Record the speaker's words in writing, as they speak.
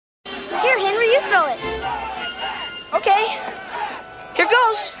smell it. Okay, here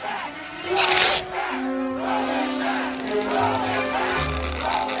goes.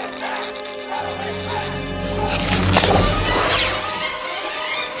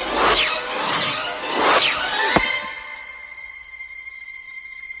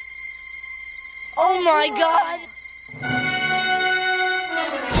 Oh my God.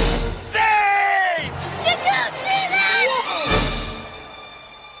 Dave! Did you see that?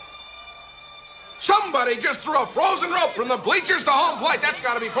 Somebody just threw a frozen rope from the bleachers to home plate. That's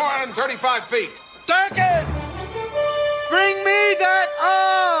got to be 435 feet. Durkin! Bring me that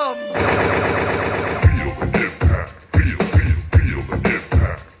arm!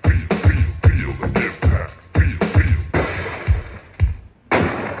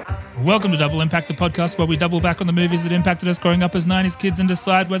 Welcome to Double Impact, the podcast where we double back on the movies that impacted us growing up as 90s kids and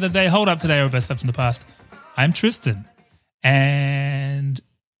decide whether they hold up today or best left in the past. I'm Tristan, and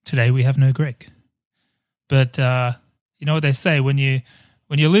today we have no Greg. But you know what they say, when you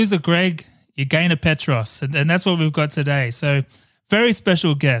lose a Greg, you gain a Petros, and that's what we've got today. So very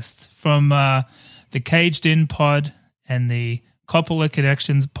special guest from the Caged In pod and the Coppola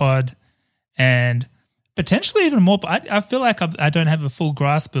Connections pod, and potentially even more. I feel like I don't have a full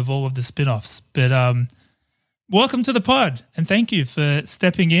grasp of all of the spin-offs, but welcome to the pod, and thank you for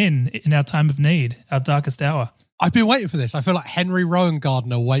stepping in our time of need, our darkest hour. I've been waiting for this. I feel like Henry Rowan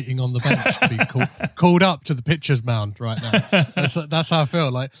Gardner waiting on the bench to be called up to the pitcher's mound right now. That's how I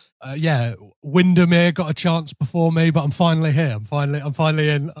feel. Like, Windermere got a chance before me, but I'm finally here. I'm finally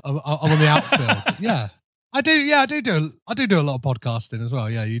in. I'm on the outfield. Yeah. I do a lot of podcasting as well.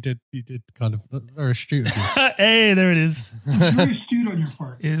 Yeah, you did kind of very astute of you. Hey, there it is. Very astute on your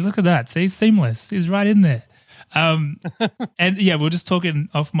part. Yeah, look at that. See, seamless. He's right in there. And yeah, we were just talking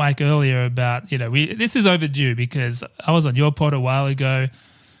off mic earlier about, this is overdue because I was on your pod a while ago,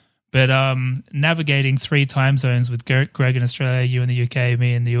 but navigating 3 time zones with Greg in Australia, you in the UK,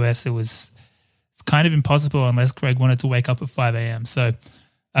 me in the US, it's kind of impossible unless Greg wanted to wake up at 5 a.m. So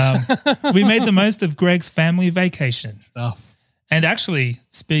we made the most of Greg's family vacation stuff. And actually,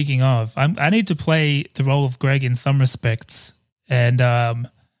 speaking of, I need to play the role of Greg in some respects, and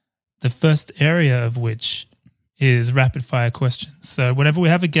the first area of which is rapid fire questions. So whenever we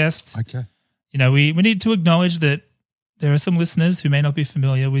have a guest, okay, we need to acknowledge that there are some listeners who may not be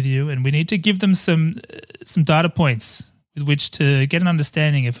familiar with you, and we need to give them some data points with which to get an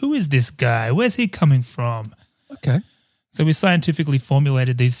understanding of who is this guy, where's he coming from. Okay. So we scientifically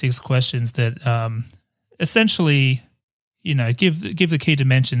formulated these 6 questions that essentially, give the key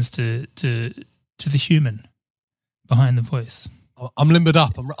dimensions to the human behind the voice. I'm limbered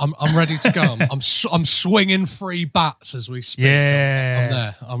up. I'm ready to go. I'm swinging 3 bats as we speak. Yeah, I'm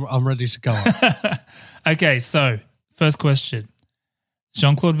there. I'm ready to go. Okay, so first question: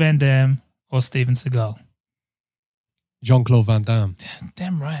 Jean-Claude Van Damme or Steven Seagal? Jean-Claude Van Damme.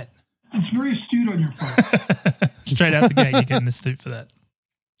 Damn right. It's very astute on your part. Straight out the gate, you're getting astute for that.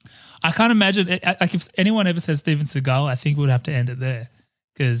 I can't imagine, like, if anyone ever says Steven Seagal, I think we would have to end it there,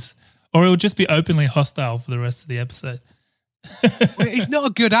 or it would just be openly hostile for the rest of the episode. Well, he's not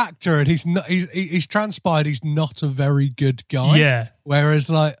a good actor, and he's transpired he's not a very good guy. Yeah. Whereas,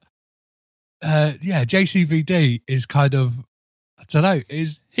 like, JCVD is kind of, I don't know,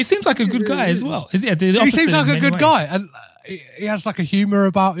 he seems like a good guy as well. Yeah, he seems like a good guy, and he has like a humor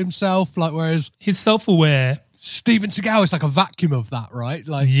about himself. Like, whereas he's self-aware. Steven Seagal is like a vacuum of that, right?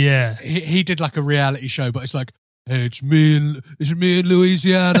 Like, yeah, he did like a reality show, but it's like, hey, it's me in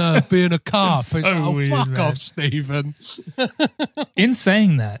Louisiana being a cop. So it's like, weird, fuck man. off, Steven. In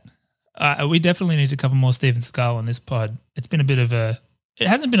saying that, we definitely need to cover more Steven Seagal on this pod. It's been it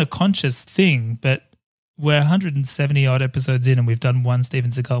hasn't been a conscious thing, but we're 170 odd episodes in and we've done one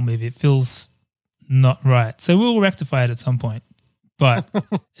Steven Seagal movie. It feels not right. So we'll rectify it at some point, but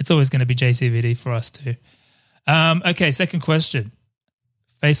it's always going to be JCVD for us too. Okay, second question: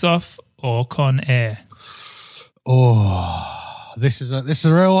 Face Off or Con Air? Oh, this is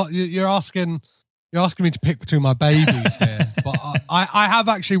a real. You're asking me to pick between my babies here, but I have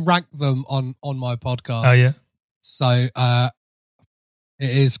actually ranked them on my podcast. Oh yeah. So it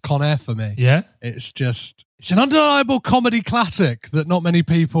is Con Air for me. Yeah. It's an undeniable comedy classic that not many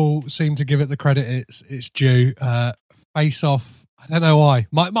people seem to give it the credit it's due. Face Off. I don't know why.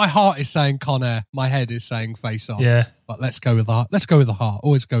 My heart is saying Con Air. My head is saying Face Off. Yeah. But let's go with the heart. Let's go with the heart.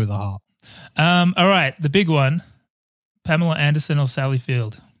 Always go with the heart. All right, the big one: Pamela Anderson or Sally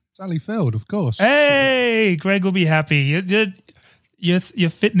Field? Sally Field, of course. Hey, Greg will be happy. You're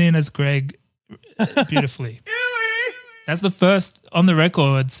fitting in as Greg beautifully. That's the first on the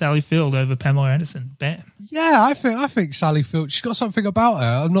record Sally Field over Pamela Anderson. Bam. Yeah, I think Sally Field, she's got something about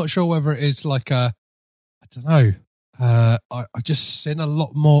her. I'm not sure whether it is like I don't know. I've just seen a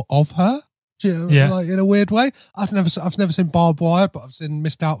lot more of her. Yeah. Like in a weird way. I've never seen Barbed Wire, but I've seen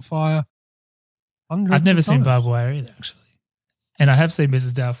Missed Outfire. I've never seen Barbed Wire either, actually. And I have seen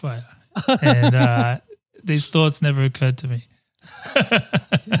Mrs. Doubtfire. And these thoughts never occurred to me.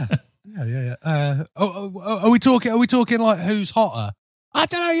 Yeah. Are we talking like who's hotter? I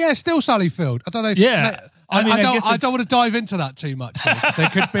don't know. Yeah, still Sally Field. I don't know. Yeah. I don't want to dive into that too much. There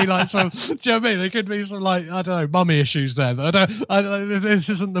could be like some. Do you know what I mean? There could be some like I don't know mummy issues there. I don't know. This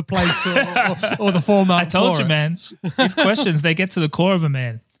isn't the place or the format. I told you, it. man. These questions they get to the core of a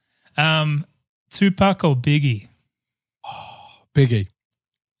man. Tupac or Biggie? Biggie.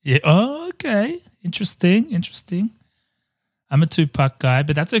 Yeah. Oh, okay. Interesting. I'm a Tupac guy,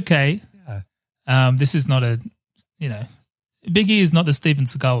 but that's okay. Yeah. This is not Biggie is not the Steven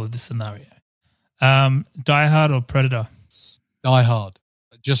Seagal of this scenario. Die Hard or Predator? Die Hard,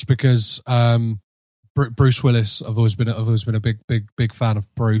 just because Bruce Willis. I've always been a big fan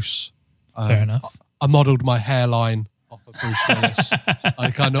of Bruce. Fair enough. I modelled my hairline off of Bruce Willis.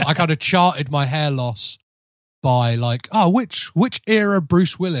 I kind of charted my hair loss by like, which era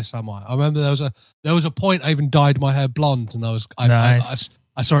Bruce Willis am I? I remember there was a point I even dyed my hair blonde, and Nice.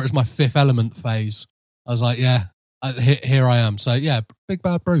 I saw it as my Fifth Element phase. I was like, yeah, here I am. So yeah, Big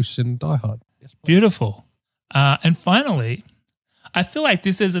Bad Bruce in Die Hard. Yes, beautiful. And finally, I feel like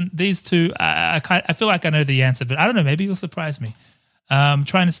this isn't these two. I feel like I know the answer, but I don't know. Maybe you'll surprise me.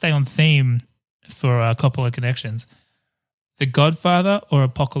 Trying to stay on theme for a couple of connections. The Godfather or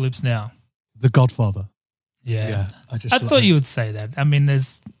Apocalypse Now? The Godfather. Yeah. I thought you would say that. I mean,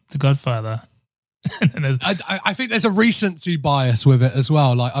 there's The Godfather. And there's, I think there's a recency bias with it as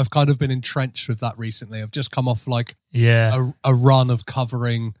well. Like I've kind of been entrenched with that recently. I've just come off like a run of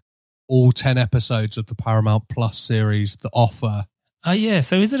covering all 10 episodes of the Paramount Plus series, The Offer. Oh, yeah.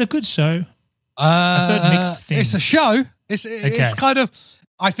 So is it a good show? I've heard mixed things. It's a show. It's kind of...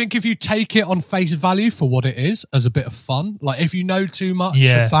 I think if you take it on face value for what it is, as a bit of fun, like if you know too much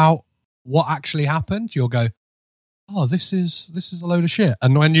about what actually happened, you'll go, "Oh, this is a load of shit."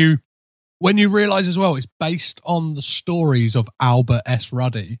 And when you realize as well, it's based on the stories of Albert S.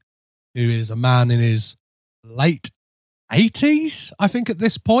 Ruddy, who is a man in his late 80s, I think, at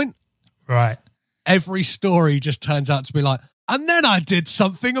this point. Right. Every story just turns out to be like, and then I did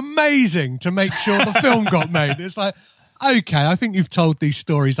something amazing to make sure the film got made. It's like, okay, I think you've told these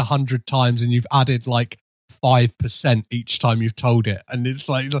stories 100 times and you've added like 5% each time you've told it. And it's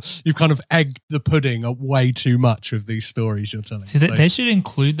like you've kind of egged the pudding way too much with these stories you're telling. See, they should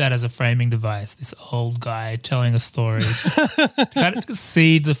include that as a framing device, this old guy telling a story. Kind of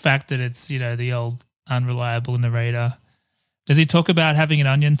concede the fact that it's, the old unreliable narrator. Does he talk about having an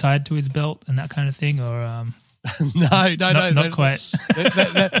onion tied to his belt and that kind of thing? Or No. Not quite.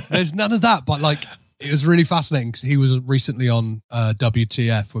 There's none of that, but like, it was really fascinating because he was recently on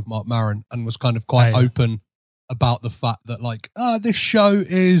WTF with Mark Maron and was kind of quite open about the fact that like, this show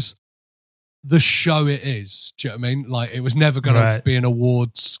is the show it is. Do you know what I mean? Like it was never going to be an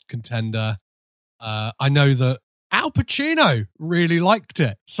awards contender. I know that Al Pacino really liked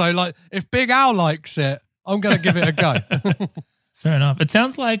it. So like if Big Al likes it, I'm going to give it a go. Fair enough. It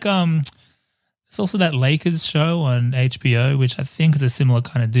sounds like it's also that Lakers show on HBO, which I think is a similar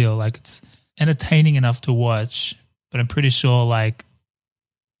kind of deal. Like it's entertaining enough to watch, but I'm pretty sure like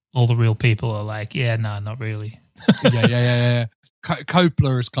all the real people are like, not really. Yeah.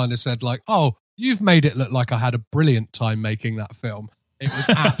 Coppola has kind of said like, oh, you've made it look like I had a brilliant time making that film. It was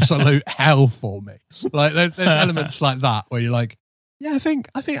absolute hell for me. Like there's elements like that where you're like, yeah, I think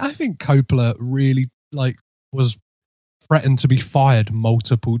Coppola really like was threatened to be fired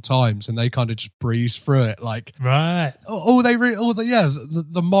multiple times, and they kind of just breeze through it. Like, right?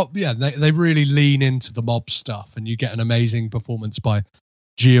 The mob. Yeah, they really lean into the mob stuff, and you get an amazing performance by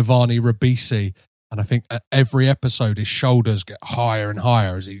Giovanni Ribisi. And I think at every episode, his shoulders get higher and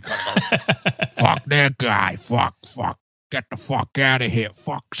higher as he kind of goes, "Fuck that guy! Fuck! Get the fuck out of here!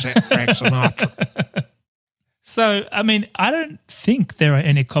 Fuck Frank Sinatra!" So, I mean, I don't think there are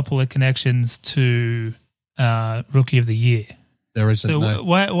any Coppola connections to Rookie of the Year. There isn't. So no.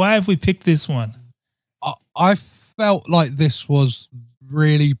 Why have we picked this one? I felt like this was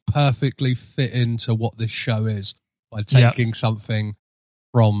really perfectly fit into what this show is by taking something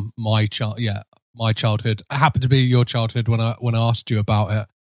from my childhood. It happened to be your childhood when I asked you about it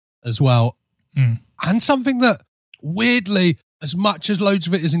as well, and something that weirdly, as much as loads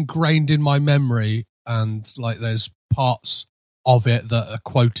of it is ingrained in my memory, and like there's parts of it that are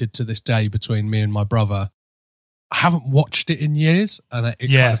quoted to this day between me and my brother. I haven't watched it in years, and it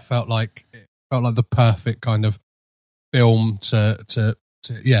kind of felt like the perfect kind of film to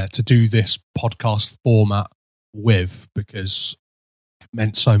do this podcast format with, because it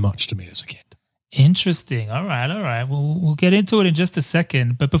meant so much to me as a kid. Interesting. All right. We'll get into it in just a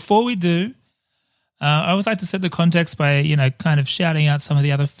second. But before we do, I always like to set the context by, kind of shouting out some of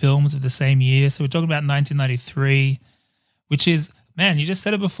the other films of the same year. So we're talking about 1993, which is, man, you just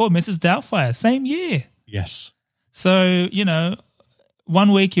said it before, Mrs. Doubtfire, same year. Yes. So,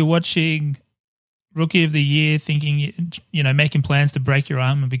 1 week you're watching Rookie of the Year thinking, making plans to break your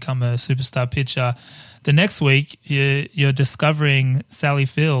arm and become a superstar pitcher. The next week, you're discovering Sally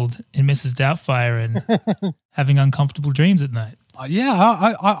Field in Mrs. Doubtfire and having uncomfortable dreams at night.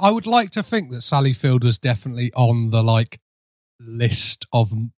 I would like to think that Sally Field was definitely on the list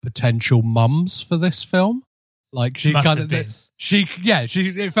of potential mums for this film. Like she Must kind have of been.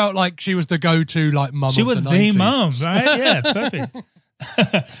 it felt like she was the go-to mum. She of was the the 90s. mum, right? Yeah, perfect.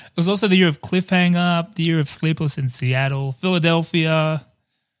 It was also the year of Cliffhanger, the year of Sleepless in Seattle, Philadelphia.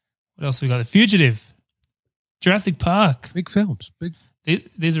 What else we got? The Fugitive. Jurassic Park. Big films.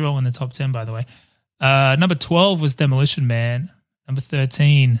 These are all in the top 10, by the way. Number 12 was Demolition Man. Number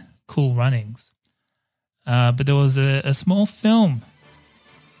 13, Cool Runnings. But there was a small film.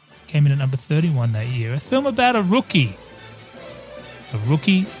 Came in at number 31 that year. A film about a rookie. A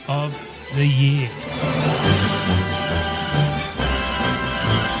Rookie of the Year.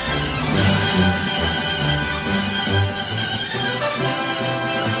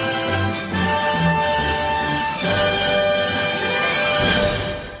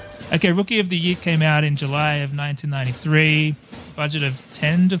 Okay, Rookie of the Year came out in July of 1993. Budget of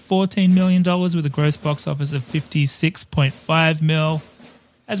 $10 to $14 million with a gross box office of $56.5 million.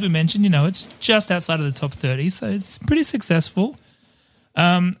 As we mentioned, it's just outside of the top 30, so it's pretty successful.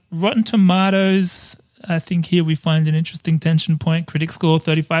 Rotten Tomatoes, I think here we find an interesting tension point. Critic score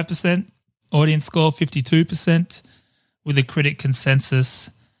 35%, audience score 52%, with a critic consensus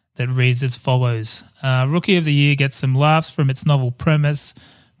that reads as follows. Rookie of the Year gets some laughs from its novel premise,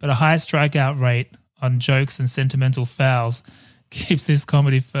 but a high strikeout rate on jokes and sentimental fouls keeps this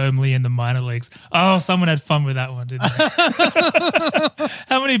comedy firmly in the minor leagues. Oh, someone had fun with that one, didn't they?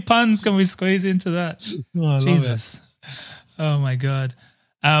 How many puns can we squeeze into that? Oh, I Jesus. Oh, my God.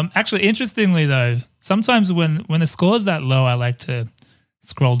 Actually, interestingly, though, sometimes when the score's that low, I like to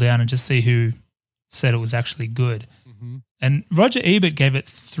scroll down and just see who said it was actually good. Mm-hmm. And Roger Ebert gave it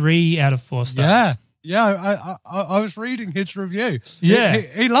 3 out of 4 stars. Yeah, I was reading his review. Yeah.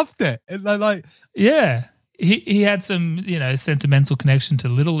 He loved it. Yeah. He had some, sentimental connection to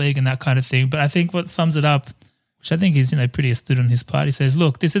Little League and that kind of thing. But I think what sums it up, which I think is, pretty astute on his part, he says,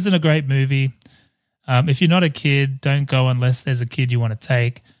 look, this isn't a great movie. If you're not a kid, don't go unless there's a kid you want to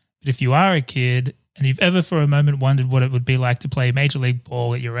take. But if you are a kid and you've ever for a moment wondered what it would be like to play Major League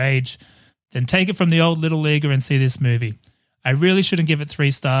Ball at your age, then take it from the old Little Leaguer and see this movie. I really shouldn't give it 3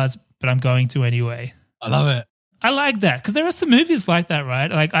 stars, but I'm going to anyway. I love it. I like that because there are some movies like that,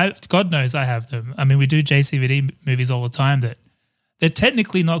 right? God knows I have them. I mean, we do JCVD movies all the time that they're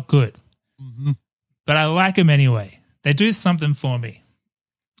technically not good, but I like them anyway. They do something for me.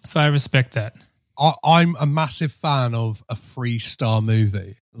 So I respect that. I'm a massive fan of a 3-star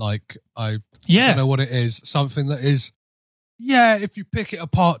movie. I don't know what it is. Something that is, if you pick it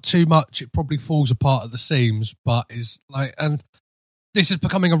apart too much, it probably falls apart at the seams, but is and this is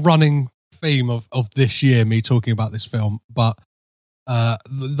becoming a running theme of this year, me talking about this film, but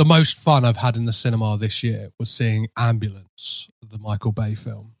the most fun I've had in the cinema this year was seeing Ambulance, the Michael Bay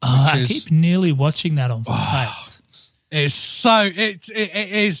film. I keep nearly watching that on flights. It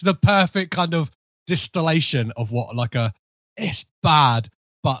is the perfect kind of distillation of what it's bad,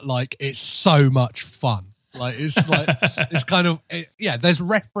 but it's so much fun. It's kind of there's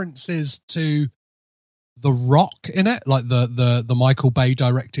references to The Rock in it, the Michael Bay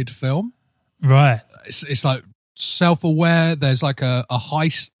directed film. Right. It's self-aware. There's a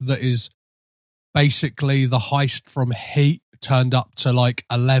heist that is basically the heist from Heat turned up to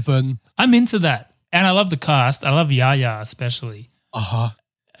 11. I'm into that. And I love the cast. I love Yaya especially. I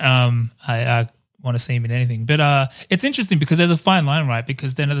want to see him in anything. But it's interesting because there's a fine line, right?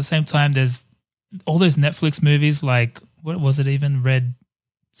 Because then at the same time there's all those Netflix movies what was it even? Red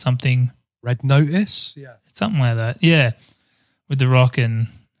Notice? Yeah. Something like that. Yeah. With The Rock and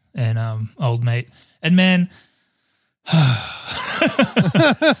old mate. And man,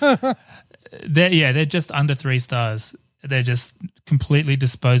 they're just under 3 stars. They're just completely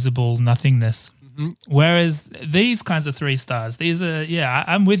disposable nothingness. Mm-hmm. Whereas these kinds of 3 stars, these are,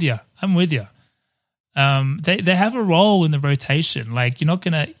 I'm with you. They have a role in the rotation.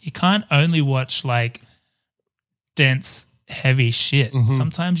 You can't only watch dense, heavy shit. Mhm.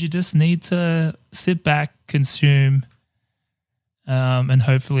 Sometimes you just need to sit back, consume, and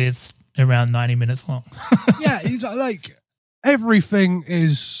hopefully it's around 90 minutes long. Yeah, it's like everything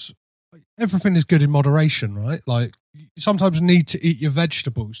is good in moderation, right? Like you sometimes need to eat your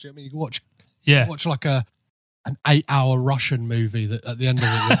vegetables. Do you know what I mean? You can Yeah. watch like an 8-hour Russian movie that at the end of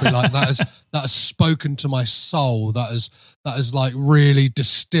it you'll be like, that has spoken to my soul. That has like really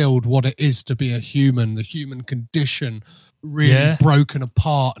distilled what it is to be a human, the human condition, really Yeah. broken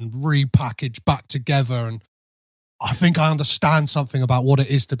apart and repackaged back together. And I think I understand something about what it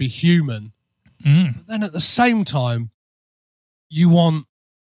is to be human. Mm. But then at the same time, you want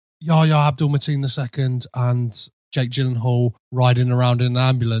Yahya Abdul-Mateen II and Jake Gyllenhaal riding around in an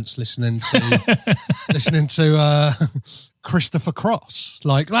ambulance listening to Christopher Cross.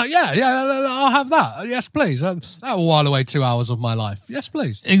 Like yeah, I'll have that. Yes, please. That will while away 2 hours of my life. Yes,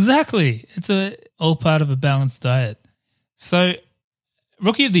 please. Exactly. It's all part of a balanced diet. So,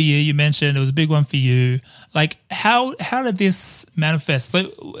 Rookie of the Year, you mentioned it was a big one for you. Like, how did this manifest?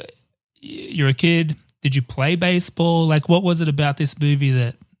 So, you're a kid. Did you play baseball? Like, what was it about this movie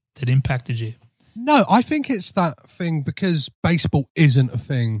that impacted you? No, I think it's that thing because baseball isn't a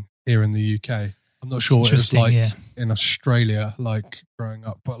thing here in the UK. I'm not sure what it was Interesting, like yeah. in Australia, like growing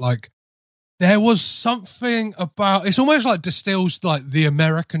up, but like there was something about it's almost like distills like the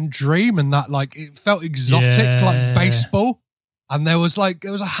American dream and that like it felt exotic Yeah. like baseball. And there was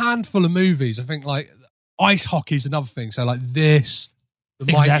a handful of movies. I think like ice hockey is another thing. So like this, the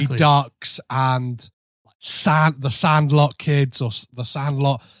Mighty Exactly. Ducks and the Sandlot kids or the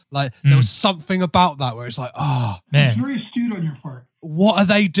Sandlot. Like there was something about that where it's like, oh It's Man, very astute on your part. what are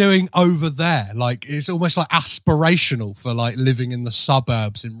they doing over there? Like it's almost like aspirational for like living in the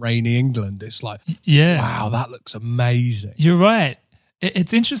suburbs in rainy England. It's like, yeah. wow, that looks amazing. You're right.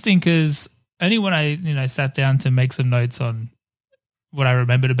 It's interesting because only when I, sat down to make some notes on what I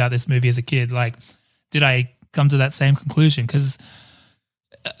remembered about this movie as a kid, like, did I come to that same conclusion? Because,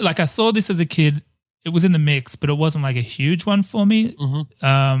 like, I saw this as a kid. It was in the mix, but it wasn't like a huge one for me.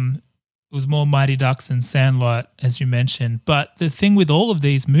 It was more Mighty Ducks and Sandlot, as you mentioned. But the thing with all of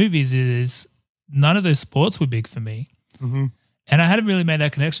these movies is none of those sports were big for me. Mm-hmm. And I hadn't really made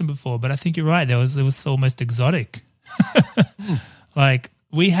that connection before, but I think you're right. It was almost exotic. Like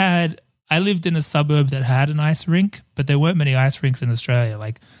I lived in a suburb that had an ice rink, but there weren't many ice rinks in Australia.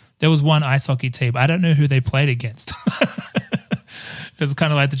 Like there was one ice hockey team. I don't know who they played against. It was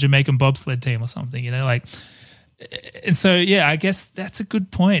kind of like the Jamaican bobsled team or something, like. And so, yeah, I guess that's a good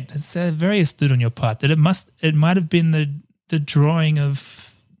point. It's very astute on your part that it might have been the drawing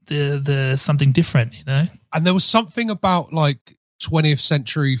of the something different, And there was something about like 20th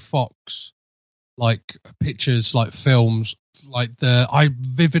Century Fox, like pictures, like films, like I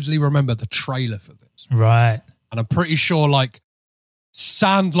vividly remember the trailer for this. Right. And I'm pretty sure like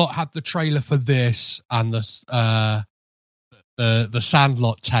Sandlot had the trailer for this and the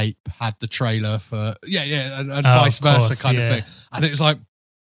Sandlot tape had the trailer for and vice of course, versa kind of thing. And it was like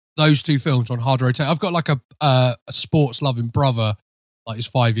those two films on hard rotate. I've got like a sports loving brother, like he's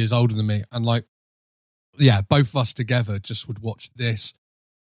 5 years older than me, and like both of us together just would watch this.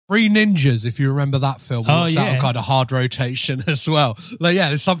 Three Ninjas, if you remember that film, Oh, that yeah. on kind of hard rotation as well. Like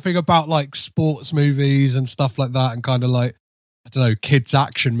there's something about like sports movies and stuff like that, and kind of like I don't know, kids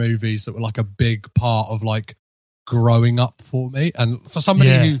action movies that were like a big part of like growing up for me. And for somebody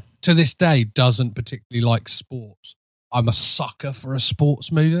who to this day doesn't particularly like sports, I'm a sucker for a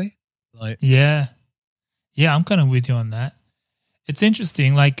sports movie. Like Yeah. Yeah, I'm kind of with you on that. It's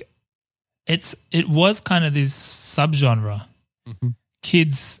interesting. Like it was kind of this subgenre. Mhm.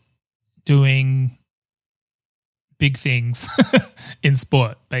 Kids doing big things in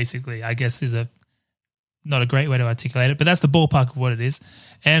sport, basically, I guess is not a great way to articulate it, but that's the ballpark of what it is.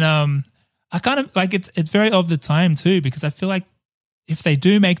 And I kind of like it's very of the time too, because I feel like if they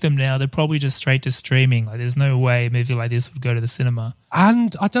do make them now, they're probably just straight to streaming. Like there's no way a movie like this would go to the cinema.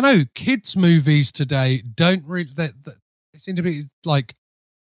 And I don't know, kids' movies today don't really. They seem to be like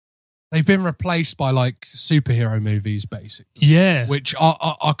they've been replaced by like superhero movies, basically, Yeah. which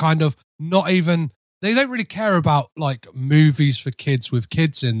are kind of not even. They don't really care about like movies for kids with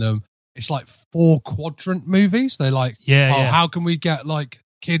kids in them. It's like 4-quadrant movies. They're like, how can we get like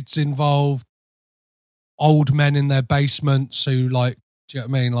kids involved? Old men in their basements who like, do you know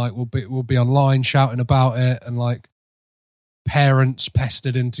what I mean? Like we'll be online shouting about it, and like parents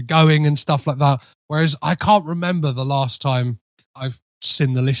pestered into going and stuff like that. Whereas I can't remember the last time I've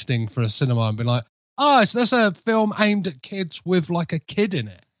seen the listing for a cinema and been like, oh, so there's a film aimed at kids with like a kid in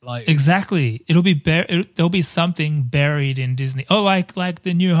it. Like Exactly. It'll be there'll be something buried in Disney. Oh, like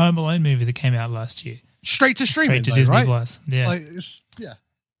the new Home Alone movie that came out last year. straight to streaming, straight to though, Disney right? Plus. Yeah, Like, yeah.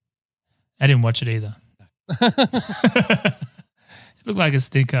 I didn't watch it either. It looked like a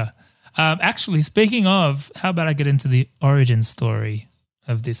stinker. Actually, speaking of, how about I get into the origin story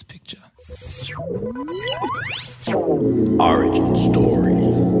of this picture? Origin story.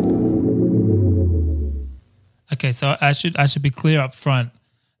 Okay, so I should be clear up front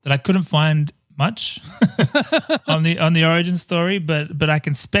that I couldn't find much on the origin story, but I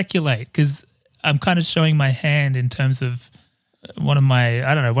can speculate because I'm kind of showing my hand in terms of one of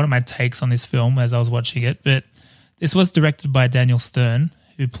my takes on this film as I was watching it. But this was directed by Daniel Stern,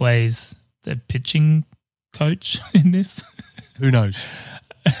 who plays the pitching coach in this. Who knows?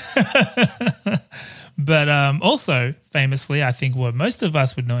 But also famously, I think what most of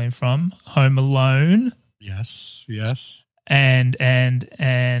us would know him from, Home Alone. Yes. And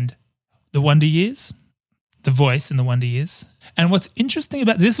The Wonder Years, the voice in The Wonder Years. And what's interesting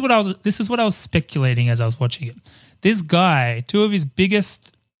about this is what I was speculating as I was watching it. This guy, two of his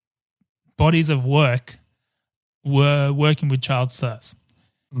biggest bodies of work were working with child stars.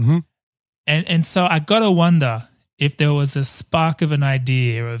 Mm-hmm. And so I got to wonder if there was a spark of an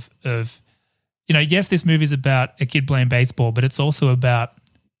idea of yes, this movie's about a kid playing baseball, but it's also about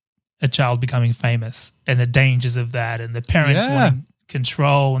a child becoming famous and the dangers of that and the parents wanting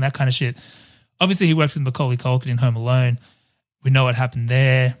control and that kind of shit. Obviously, he worked with Macaulay Culkin in Home Alone. We know what happened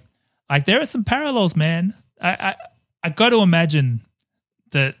there. Like, there are some parallels, man. I got to imagine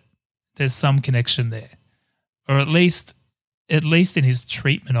that there's some connection there, or at least in his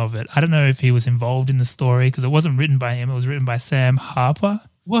treatment of it. I don't know if he was involved in the story because it wasn't written by him. It was written by Sam Harper.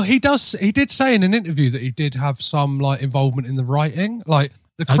 Well, he did say in an interview that he did have some like involvement in the writing. Like,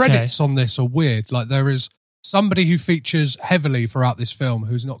 the credits on this are weird. Like, there is somebody who features heavily throughout this film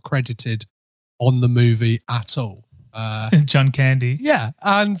who's not credited on the movie at all. John Candy. Yeah,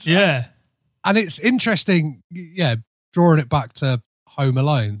 and it's interesting. Yeah, drawing it back to Home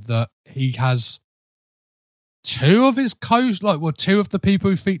Alone, that he has two of the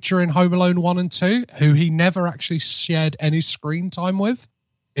people who feature in Home Alone 1 and 2 who he never actually shared any screen time with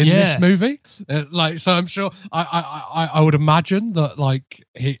in this movie. So I'm sure I would imagine that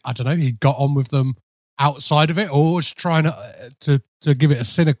he got on with them outside of it, or was trying to give it a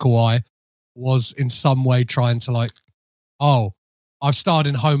cynical eye, was in some way trying to I've starred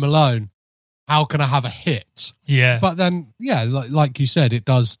in Home Alone, how can I have a hit? Yeah. But then, like you said, it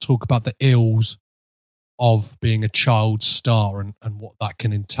does talk about the ills of being a child star and what that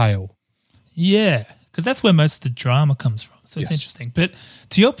can entail. Yeah, because that's where most of the drama comes from. So it's interesting. But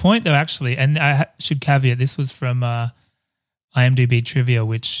to your point, though, actually, and I should caveat, this was from IMDb trivia,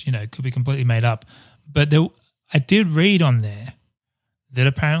 which, could be completely made up. But I did read on there that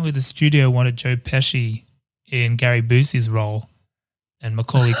apparently the studio wanted Joe Pesci in Gary Busey's role and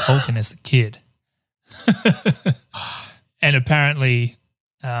Macaulay Culkin as the kid. And apparently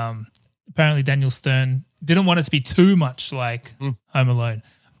Daniel Stern didn't want it to be too much like Home Alone.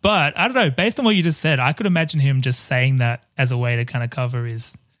 But I don't know, based on what you just said, I could imagine him just saying that as a way to kind of cover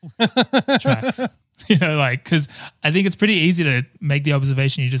his tracks. Because I think it's pretty easy to make the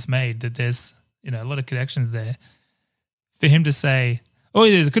observation you just made that there's, a lot of connections there. For him to say, oh,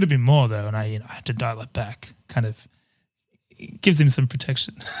 yeah, there could have been more though, and I had to dial it back, kind of gives him some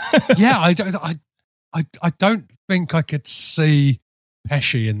protection. Yeah, I don't think I could see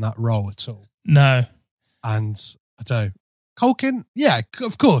Pesci in that role at all. No. And I don't know. Culkin, yeah,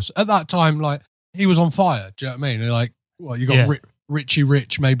 of course. At that time, he was on fire. Do you know what I mean? You got Richie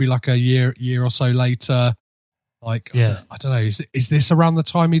Rich maybe a year or so later. I don't know. Is this around the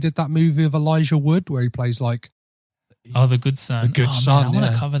time he did that movie of Elijah Wood where he plays The Good Son? The Good Son, man, I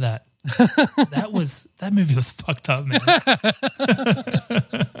want to cover that. That movie was fucked up, man.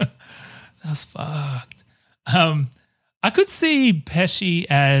 That was fucked. I could see Pesci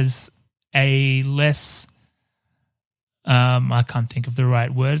as a less I can't think of the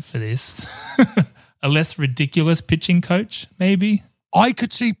right word for this. A less ridiculous pitching coach, maybe. I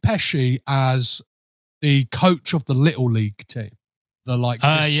could see Pesci as the coach of the Little League team.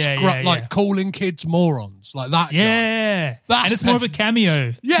 The calling kids morons, like that. Yeah, and it's more of a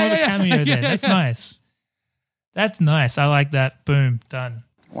cameo. Cameo there. That's nice. That's nice. I like that. Boom, done.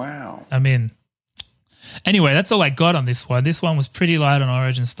 Wow. I'm in. Anyway, that's all I got on this one. This one was pretty light on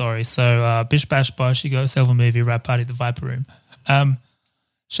origin story. So bish bash bosh, you go yourself a movie, rap party at the Viper Room.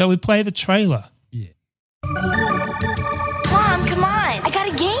 Shall we play the trailer? Yeah. Mom, come on. I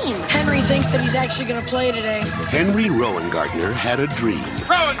got a game. Henry thinks that he's actually going to play today. Henry Rowengartner had a dream.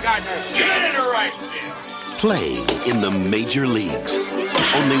 Rowengartner, get it right there. Playing in the major leagues.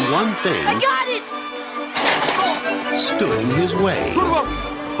 Only one thing I got it. stood in his way.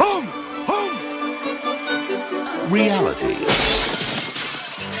 Home. reality.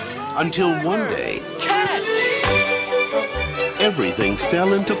 Until one day, everything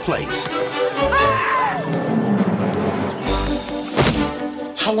fell into place.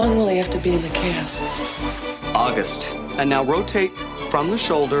 How long will he have to be in the cast? August. And now rotate from the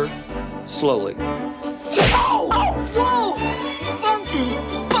shoulder slowly. Whoa! Funky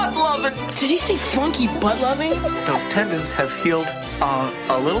butt loving. Did he say funky butt loving? Those tendons have healed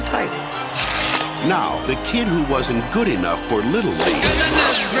a little tight. Now, the kid who wasn't good enough for Little League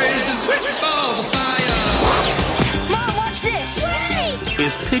Mom, watch this.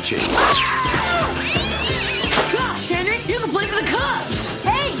 is pitching Gosh, Henry, you can play for the Cubs.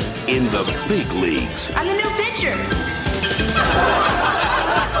 Hey, in the big leagues. I'm the new pitcher.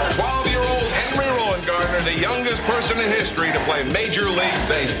 12-year-old Henry Rowan Gardner, the youngest person in history to play Major League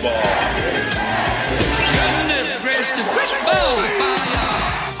Baseball.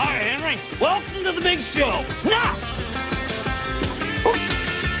 Hi, Henry. Welcome to the big show. Now!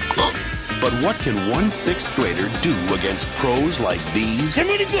 But what can one sixth grader do against pros like these? Give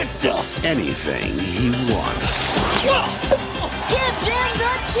me the good stuff. Anything he wants. Give them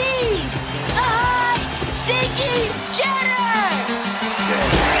the cheese. The hot, stinky cheddar.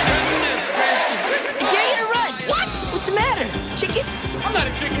 I dare you to run. What? What's the matter? Chicken? I'm not a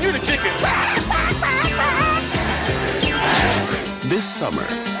chicken, you're the chicken. This summer,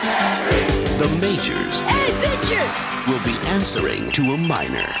 the majors Hey, pitcher. will be answering to a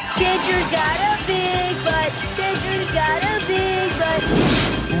minor. Pitcher's got a big butt. Pitcher's got a big butt.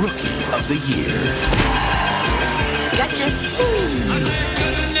 Rookie of the year. Gotcha.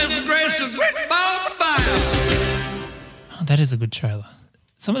 Oh, that is a good trailer.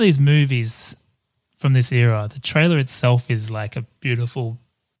 Some of these movies from this era, the trailer itself is like a beautiful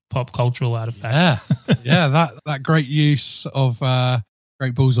pop cultural artifact. Yeah, yeah. That great use of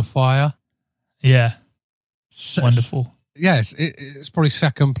Great Balls of Fire. Yeah, S- wonderful. Yes, it's probably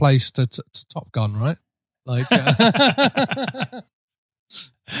second place to Top Gun, right? Like,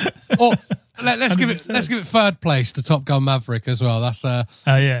 or let's give it 100%. third place to Top Gun Maverick as well. That's Oh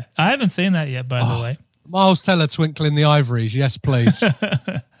yeah, I haven't seen that yet, by the way. Miles Teller twinkling the ivories. Yes, please.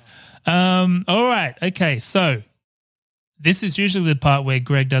 All right, okay. So this is usually the part where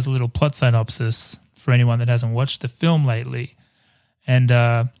Greg does a little plot synopsis for anyone that hasn't watched the film lately, and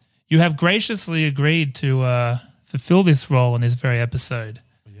you have graciously agreed to fulfill this role in this very episode.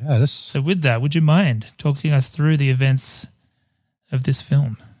 Yeah, So with that, would you mind talking us through the events of this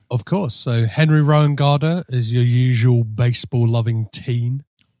film? of course. So Henry Rowan Gardner is your usual baseball-loving teen.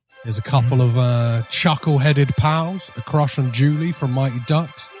 There's a couple of chuckle-headed pals, a crush on Julie from Mighty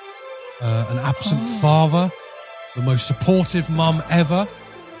Ducks, an absent father, the most supportive mum ever,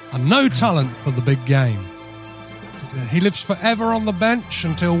 and no talent for the big game. He lives forever on the bench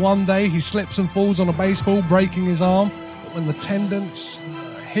until one day he slips and falls on a baseball, breaking his arm. But when the tendons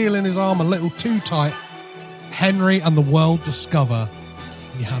healing his arm a little too tight, Henry and the world discover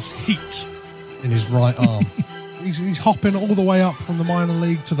he has heat in his right arm. He's hopping all the way up from the minor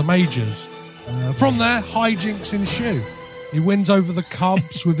league to the majors. From there, hijinks ensue. He wins over the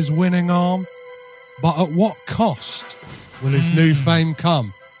Cubs with his winning arm. But at what cost will his new fame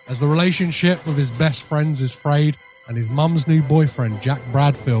come? As the relationship with his best friends is frayed and his mum's new boyfriend, Jack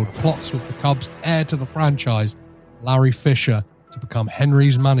Bradfield, plots with the Cubs' heir to the franchise, Larry Fisher, to become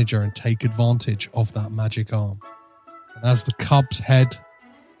Henry's manager and take advantage of that magic arm. And as the Cubs head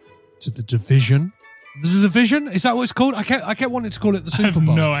to the division... The division? Is that what it's called? I kept wanting to call it the Super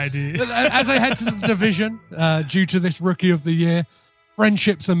Bowl. No idea. As they head to the division, due to this Rookie of the Year,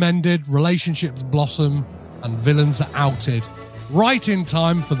 friendships are mended, relationships blossom, and villains are outed. Right in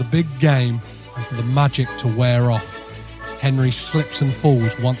time for the big game and for the magic to wear off. Henry slips and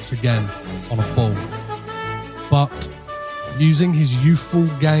falls once again on a ball. But using his youthful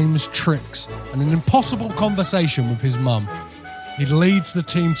game's tricks and an impossible conversation with his mum, he leads the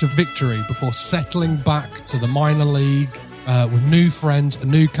team to victory before settling back to the minor league with new friends, a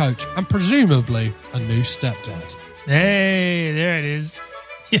new coach, and presumably a new stepdad. Hey, there it is.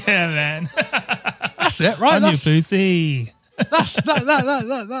 Yeah, man. That's it, right? I'm your pussy.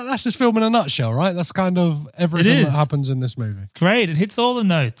 That's this film in a nutshell, right? That's kind of everything It that is. happens in this movie. Great. It hits all the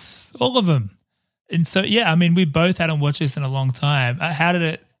notes, all of them. And so, yeah, I mean, we both hadn't watched this in a long time.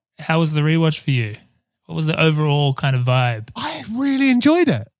 How was the rewatch for you? What was the overall kind of vibe? I really enjoyed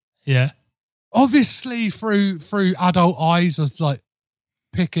it. Yeah. Obviously, through adult eyes, of like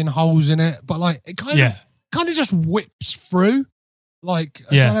picking holes in it, but like it kind of just whips through. Like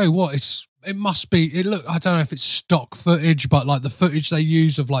I don't know what it must be. I don't know if it's stock footage, but like the footage they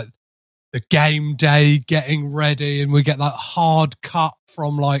use of like the game day getting ready, and we get that hard cut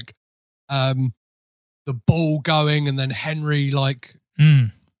from like the ball going, and then Henry like.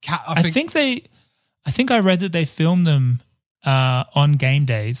 I think I read that they filmed them on game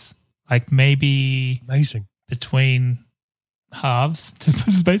days, like maybe amazing between halves.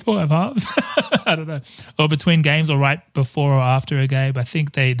 Does baseball have halves? I don't know. Or between games, or right before or after a game. I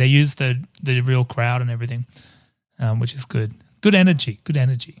think they use the real crowd and everything, which is good. Good energy.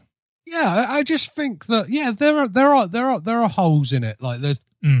 Yeah, I just think that there are holes in it. Like there's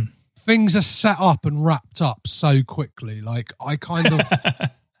things are set up and wrapped up so quickly. Like I kind of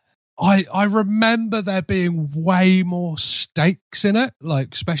I remember there being way more stakes in it,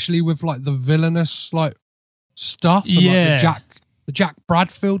 like especially with like the villainous like stuff and like the Jack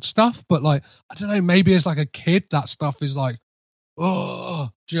Bradfield stuff. But like I don't know, maybe as like a kid that stuff is like, oh,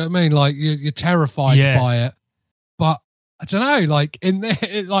 do you know what I mean? Like you're terrified by it. But I don't know, like in there,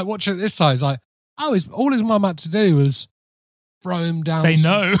 like watching it this time, it's like, oh, all his mum had to do was throw him down. Say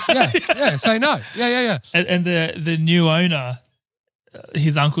no. Say no. Yeah. And the new owner,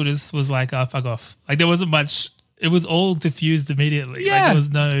 his uncle just was like, oh, fuck off. Like there wasn't much, it was all diffused immediately. Yeah. Like there was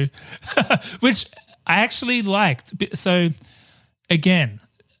no, which I actually liked. So again,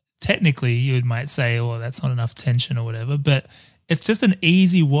 technically you might say, oh, that's not enough tension or whatever, but it's just an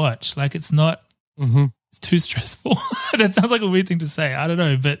easy watch. Like it's not it's too stressful. That sounds like a weird thing to say. I don't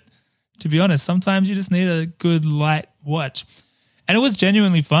know. But to be honest, sometimes you just need a good light watch. And it was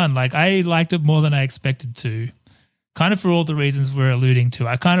genuinely fun. Like I liked it more than I expected to, kind of for all the reasons we're alluding to.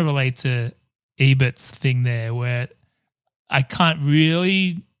 I kind of relate to Ebert's thing there where I can't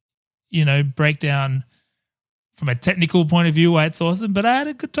really, break down from a technical point of view why it's awesome, but I had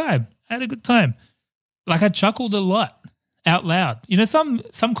a good time. Like I chuckled a lot out loud.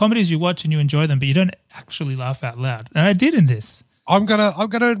 Some comedies you watch and you enjoy them, but you don't actually laugh out loud. And I did in this. I'm gonna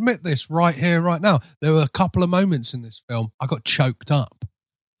admit this right here, right now. There were a couple of moments in this film I got choked up.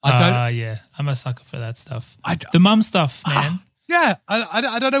 Yeah, I'm a sucker for that stuff. The mum stuff, man. Yeah,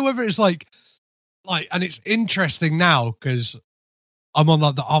 I don't know whether it's like, and it's interesting now because I'm on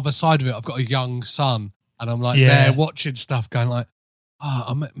like the other side of it. I've got a young son, and I'm like there watching stuff, going like,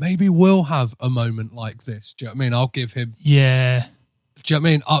 maybe we'll have a moment like this. Do you know what I mean? I'll give him. Yeah. Do you know what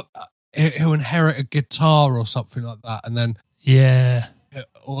I mean? He'll inherit a guitar or something like that, and then. Yeah.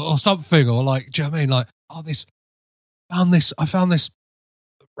 Or something, or like, do you know what I mean? Like, I found this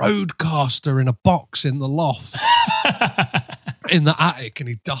Roadcaster in a box in the loft, in the attic, and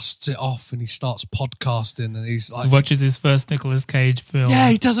he dusts it off and he starts podcasting, and he's like, watches his first Nicolas Cage film. Yeah,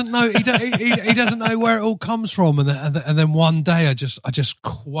 he doesn't know. He doesn't know where it all comes from, and then one day I just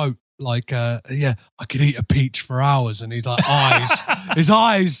quote like, I could eat a peach for hours, and he's like, his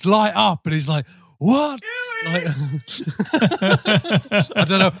eyes light up, and he's like, what? Like, I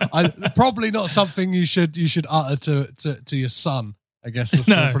don't know. Probably not something you should utter to your son. I guess that's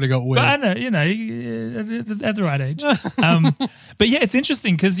probably got weird. But I know, at the right age. But yeah, it's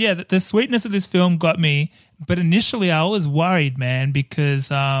interesting because the sweetness of this film got me. But initially, I was worried, man, because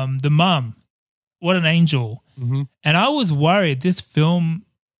the mum, what an angel, and I was worried this film.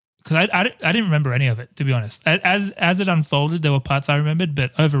 Because I didn't remember any of it, to be honest. As it unfolded, there were parts I remembered,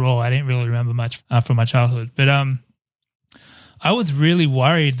 but overall, I didn't really remember much from my childhood. But I was really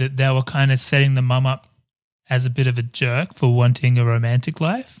worried that they were kind of setting the mum up as a bit of a jerk for wanting a romantic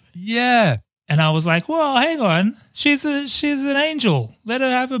life. Yeah. And I was like, well, hang on. She's an angel. Let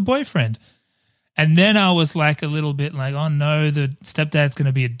her have a boyfriend. And then I was like a little bit like, oh, no, the stepdad's going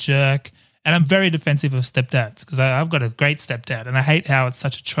to be a jerk. And I'm very defensive of stepdads because I've got a great stepdad, and I hate how it's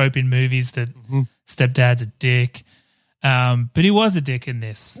such a trope in movies that stepdad's a dick. But he was a dick in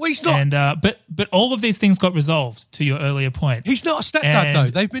this. Well, he's not. And but all of these things got resolved to your earlier point. He's not a stepdad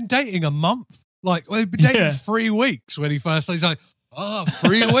though. They've been dating a month. Like they've been dating 3 weeks when he's like,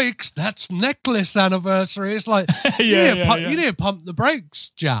 3 weeks. That's necklace anniversary. It's like you need to pump the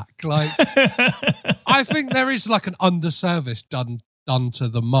brakes, Jack. Like I think there is like an underservice done to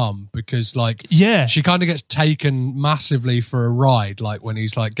the mum because she kind of gets taken massively for a ride, like when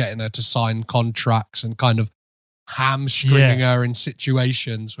he's like getting her to sign contracts and kind of hamstringing her in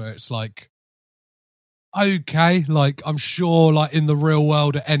situations where it's like, okay, like I'm sure like in the real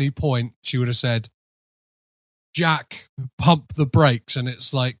world at any point she would have said, Jack, pump the brakes, and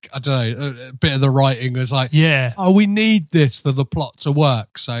it's like, I don't know, a bit of the writing was like, we need this for the plot to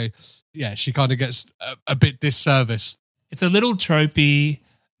work. So she kind of gets a bit disserviced. It's a little tropey,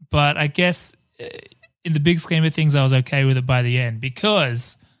 but I guess in the big scheme of things, I was okay with it by the end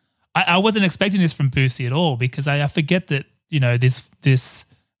because I wasn't expecting this from Boosie at all because I forget that, this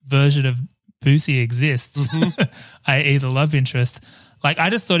version of Boosie exists, i.e. the love interest. Like, I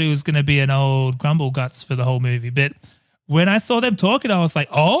just thought he was going to be an old grumble guts for the whole movie. But when I saw them talking, I was like,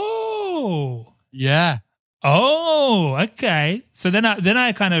 oh, Yeah. Oh, okay. So then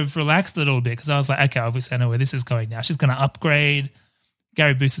I kind of relaxed a little bit because I was like, okay, obviously I know where this is going now. She's going to upgrade.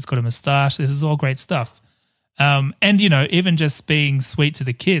 Gary Busey's got a moustache. This is all great stuff. And you know, even just being sweet to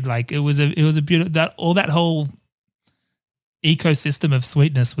the kid, like it was a beautiful, that whole ecosystem of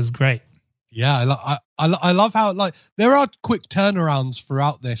sweetness was great. Yeah, I love how like there are quick turnarounds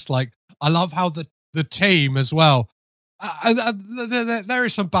throughout this. Like I love how the team as well. There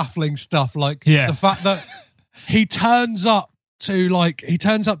is some baffling stuff, like the fact that he turns up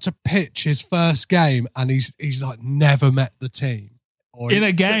to pitch his first game, and he's like never met the team in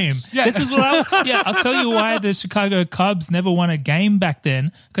a game. Yeah. This is what I'll tell you why the Chicago Cubs never won a game back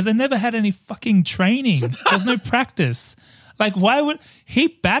then, because they never had any fucking training. There's no practice. Like, why would he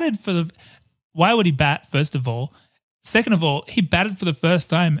bat, first of all? Second of all, he batted for the first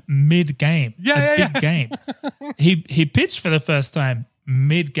time mid-game. Big game. He pitched for the first time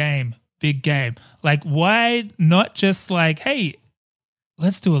mid-game, big game. Like, why not just like, hey,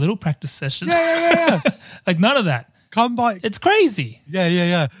 let's do a little practice session? Yeah. Like, none of that. Come by. It's crazy.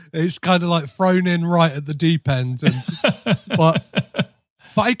 Yeah. It's kind of like thrown in right at the deep end. But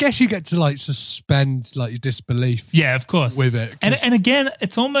I guess you get to like suspend like your disbelief. Yeah, of course. With it. And again,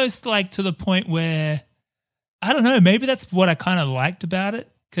 it's almost like to the point where, I don't know, maybe that's what I kind of liked about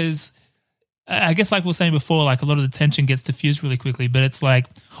it, because I guess like we were saying before, like a lot of the tension gets diffused really quickly, but it's like,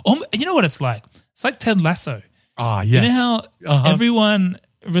 you know what it's like? It's like Ted Lasso. Ah, yes. You know how everyone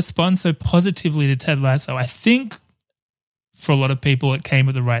responds so positively to Ted Lasso? I think for a lot of people it came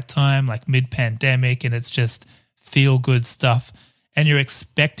at the right time, like mid-pandemic, and it's just feel-good stuff. And you're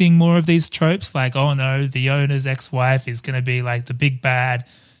expecting more of these tropes, like, oh no, the owner's ex-wife is going to be like the big bad,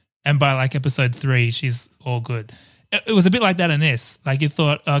 and by like episode 3, she's all good. It was a bit like that in this. Like you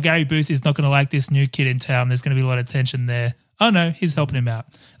thought, oh, Gary Busey's not going to like this new kid in town. There's going to be a lot of tension there. Oh no, he's helping him out.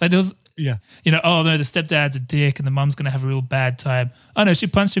 Like there was, you know, oh no, the stepdad's a dick and the mum's going to have a real bad time. Oh no, she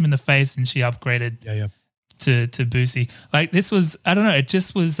punched him in the face and she upgraded to Busey. Like this was, I don't know, it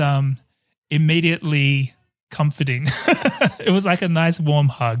just was immediately comforting. It was like a nice warm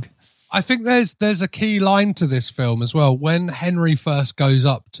hug. I think there's a key line to this film as well. When Henry first goes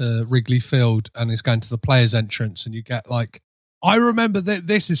up to Wrigley Field and is going to the players' entrance, and you get like, I remember that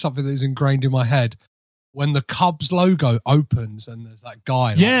this is something that is ingrained in my head. When the Cubs logo opens and there's that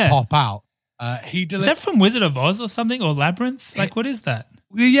guy pop out. Is that from Wizard of Oz or something, or Labyrinth? Like, what is that?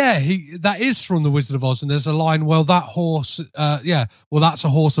 Yeah, that is from the Wizard of Oz, and there's a line, well, that horse, that's a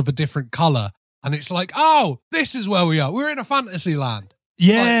horse of a different color, and it's like, oh, this is where we are. We're in a fantasy land.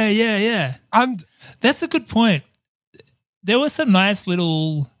 Yeah. And that's a good point. There were some nice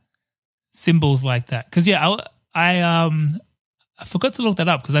little symbols like that. Because, I forgot to look that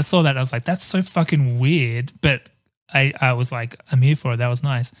up because I saw that and I was like, that's so fucking weird. But I was like, I'm here for it. That was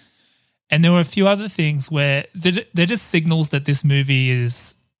nice. And there were a few other things where they're just signals that this movie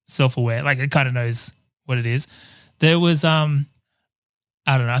is self-aware. Like, it kind of knows what it is. There was, I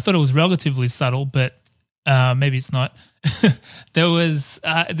don't know, I thought it was relatively subtle, but maybe it's not. There was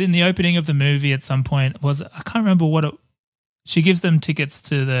in the opening of the movie at some point I can't remember she gives them tickets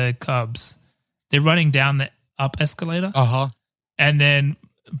to the Cubs. They're running down the up escalator. And then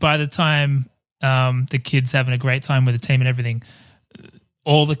by the time the kid's having a great time with the team and everything,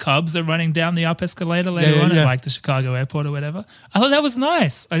 all the Cubs are running down the up escalator later on at like the Chicago airport or whatever. I thought that was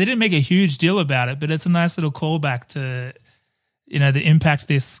nice. They didn't make a huge deal about it, but it's a nice little callback to, you know, the impact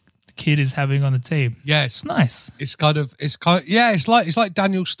this kid is having on the team. Yeah, it's nice. It's like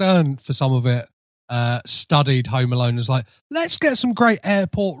Daniel Stern for some of it studied Home Alone as like, let's get some great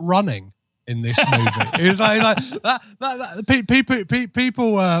airport running in this movie. It's like that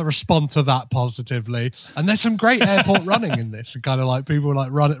people respond to that positively, and there's some great airport running in this. Kind of like people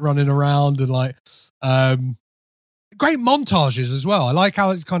like running around and like great montages as well. I like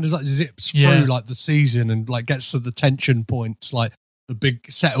how it kind of like zips through like the season and like gets to the tension points, like the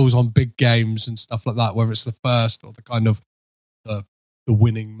big settles on big games and stuff like that, whether it's the first or the kind of the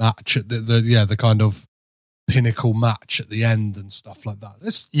winning match at the kind of pinnacle match at the end and stuff like that.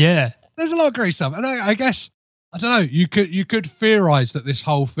 There's a lot of great stuff. And I guess, I don't know, you could theorize that this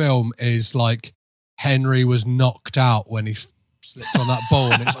whole film is like Henry was knocked out when he slipped on that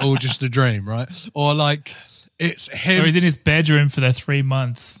ball and it's all just a dream, right? Or like it's him. Or he's in his bedroom for the 3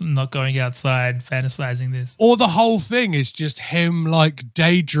 months, not going outside, fantasizing this. Or the whole thing is just him like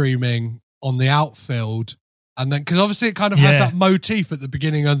daydreaming on the outfield. And then, because obviously it kind of has that motif at the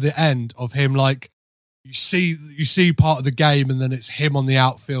beginning and the end of him like, you see part of the game and then it's him on the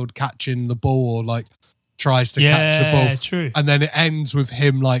outfield catching the ball or like tries to catch the ball. Yeah, true. And then it ends with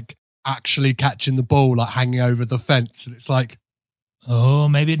him like actually catching the ball, like hanging over the fence. And it's like, oh,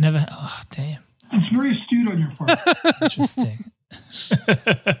 maybe it never, oh, damn. It's very astute on your part. Interesting.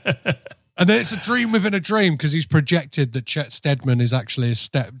 And then it's a dream within a dream because he's projected that Chet Stedman is actually his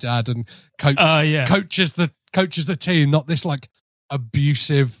stepdad and coaches the team, not this like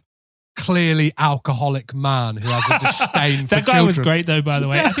abusive, clearly alcoholic man who has a disdain for That guy children. was great though, by the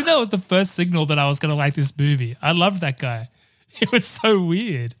way. I think that was the first signal that I was going to like this movie. I loved that guy. It was so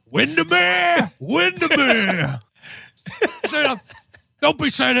weird. Windermere! So, don't be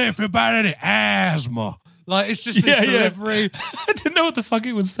saying anything about any asthma. Like, it's just this delivery. I didn't know what the fuck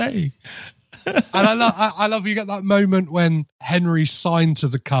he was saying. And I love you get that moment when Henry signed to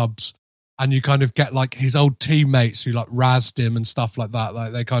the Cubs and you kind of get like his old teammates who like razzed him and stuff like that.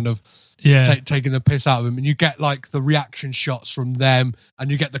 Like they kind of taking the piss out of him, and you get like the reaction shots from them,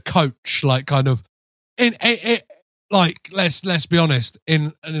 and you get the coach like kind of in it. Like, let's be honest,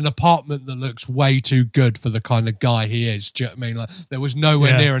 in an apartment that looks way too good for the kind of guy he is. Do you know what I mean? Like, there was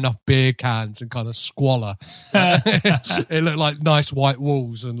nowhere near enough beer cans and kind of squalor. It looked like nice white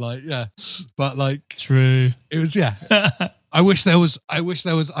walls and like, but like, true. It was, I wish there was,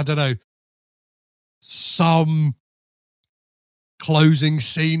 I don't know, some closing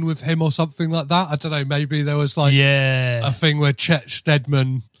scene with him or something like that. I don't know. Maybe there was like a thing where Chet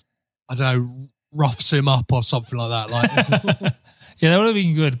Stedman, I don't know, roughs him up or something like that. Like, that would have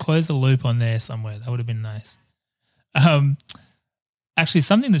been good. Close the loop on there somewhere. That would have been nice. Actually,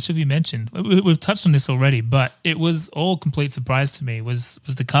 something that should be mentioned. We've touched on this already, but it was all complete surprise to me. Was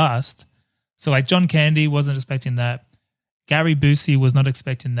the cast? So like John Candy wasn't expecting that. Gary Busey was not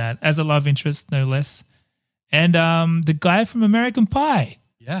expecting that as a love interest, no less. And the guy from American Pie.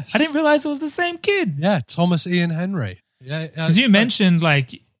 Yes, I didn't realize it was the same kid. Yeah, Thomas Ian Henry. Yeah, because you mentioned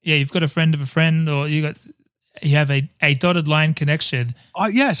like. Yeah, you've got a friend of a friend, or you have a dotted line connection.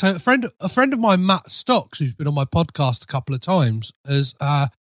 So a friend of mine, Matt Stocks, who's been on my podcast a couple of times, is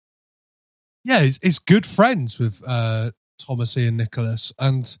is good friends with Thomas Ian Nicholas,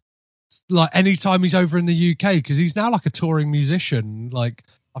 and like anytime he's over in the UK, because he's now like a touring musician. Like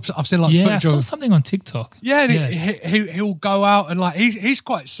I've seen like I saw something on TikTok. Yeah, and he'll go out and like he's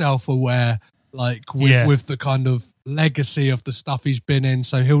quite self-aware. Like with the kind of legacy of the stuff he's been in.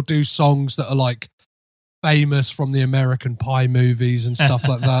 So he'll do songs that are like famous from the American Pie movies and stuff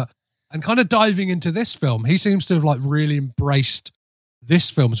like that. And kind of diving into this film, he seems to have like really embraced this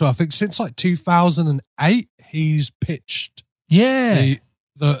film. So I think since like 2008, he's pitched. Yeah.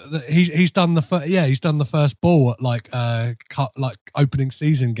 He's done the first ball at like opening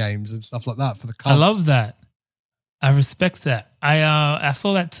season games and stuff like that for the Cubs. I love that. I respect that. I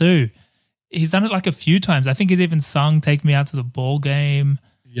saw that too. He's done it like a few times. I think he's even sung "Take Me Out to the Ball Game."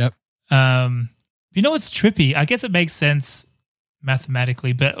 Yep. You know what's trippy? I guess it makes sense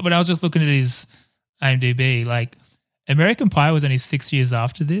mathematically, but when I was just looking at his IMDb, like American Pie was only 6 years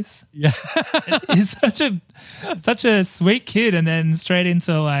after this. Yeah. He's such a sweet kid, and then straight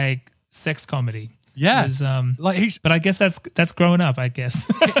into like sex comedy. Yeah. But I guess that's growing up. I guess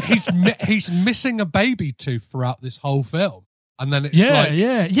he's missing a baby tooth throughout this whole film. And then it's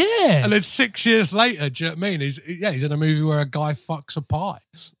And then 6 years later, do you know what I mean? He's in a movie where a guy fucks a pie.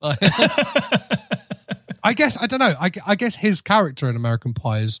 Like, I guess, I don't know. I guess his character in American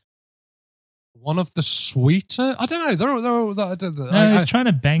Pie is one of the sweeter. I don't know. They're all he's trying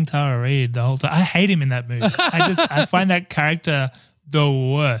to bang Tara Reid the whole time. I hate him in that movie. I find that character the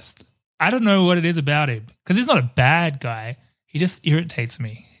worst. I don't know what it is about him, because he's not a bad guy. He just irritates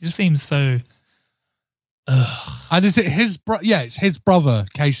me. He just seems so... Ugh. And is it his it's his brother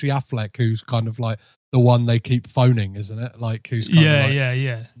Casey Affleck who's kind of like the one they keep phoning, isn't it? Like who's kind of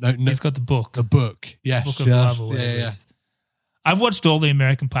like, he's got the book. The book, yes, the Book of Love or whatever it is. I've watched all the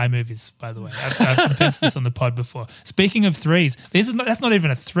American Pie movies, by the way. I've confessed this on the pod before. Speaking of threes, that's not even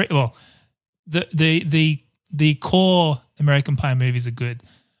a three. Well, the core American Pie movies are good,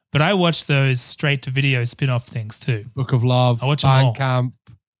 but I watch those straight to video spin-off things too. Book of Love, I watch them all. Bandcamp.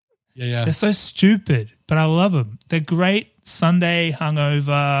 Yeah. They're so stupid, but I love them. They're great Sunday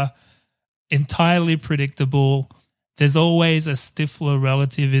hungover, entirely predictable. There's always a Stifler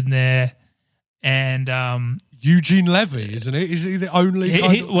relative in there. And Eugene Levy, isn't it? Is he the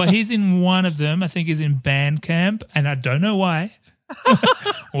only Well, he's in one of them. I think he's in Bandcamp, and I don't know why.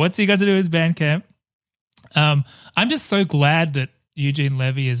 What's he got to do with Bandcamp? I'm just so glad that Eugene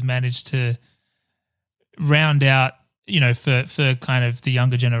Levy has managed to round out, for kind of the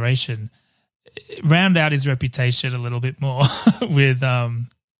younger generation, round out his reputation a little bit more with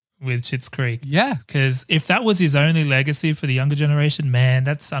Schitt's Creek. Yeah. Because if that was his only legacy for the younger generation, man,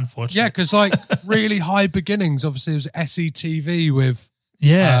 that's unfortunate. Yeah, because like really high beginnings, obviously it was SETV with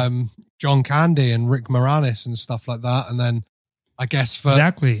John Candy and Rick Moranis and stuff like that. And then I guess for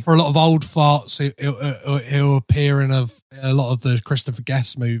Exactly. for a lot of old farts, he'll appear in a lot of the Christopher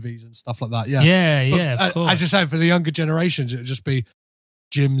Guest movies and stuff like that. Yeah, Yeah, But, of course. as you say, for the younger generations, it would just be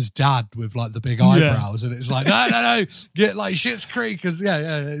Jim's dad with like the big eyebrows, and it's like no, get like Schitt's Creek, because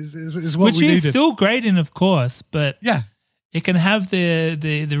it's what Which we he's needed. still great in, of course, but Yeah, it can have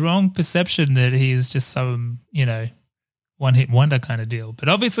the wrong perception that he is just some, one-hit wonder kind of deal. But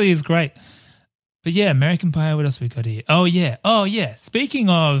obviously he's great. But yeah, American Pie, what else we got here? Oh, yeah. Speaking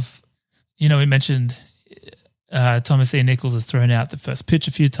of, we mentioned Thomas E. Nichols has thrown out the first pitch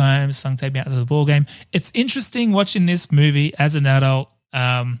a few times, Sung Tae out of the ball game. It's interesting watching this movie as an adult.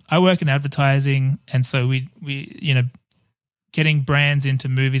 I work in advertising, and so we getting brands into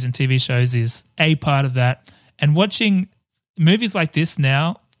movies and TV shows is a part of that. And watching movies like this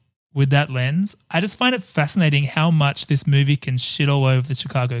now with that lens, I just find it fascinating how much this movie can shit all over the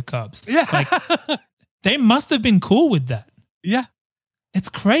Chicago Cubs. yeah, Like, they must have been cool with that. yeah. It's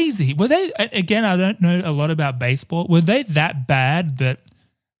crazy. Were they, again, I don't know a lot about baseball. Were they that bad that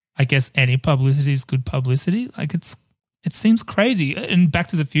I guess any publicity is good publicity? Like, it seems crazy. And Back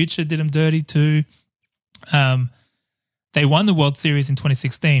to the Future did them dirty too. They won the World Series in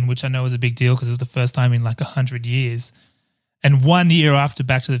 2016, which I know was a big deal because it was the first time in like 100 years. And 1 year after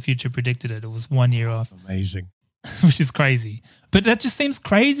Back to the Future predicted it, it was 1 year off, Amazing. which is crazy. But that just seems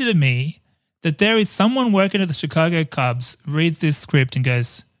crazy to me that there is someone working at the Chicago Cubs, reads this script and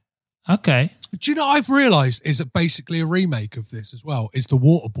goes, okay. Do you know what I've realised is that basically a remake of this as well is The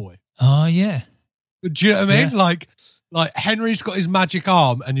Waterboy. Oh, yeah. Do you know what I mean? Yeah. Like Henry's got his magic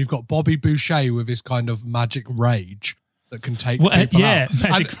arm, and you've got Bobby Boucher with his kind of magic rage that can take people out.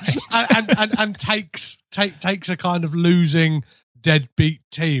 Magic rage. and takes a kind of losing deadbeat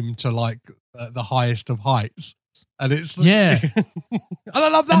team to like the highest of heights. And it's Yeah. and I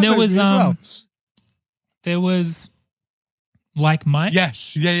love that And there movie was, as well. There was Like Mike.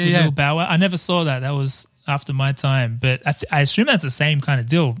 Yes, with yeah. Lil Bow Wow. I never saw that. That was after my time. But I assume that's the same kind of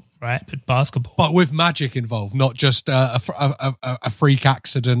deal, right? But basketball. But with magic involved, not just a freak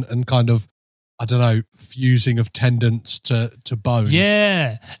accident and kind of, I don't know, fusing of tendons to bone.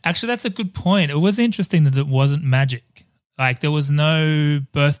 Yeah. Actually, that's a good point. It was interesting that it wasn't magic. Like, there was no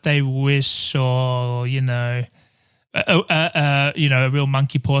birthday wish or, a real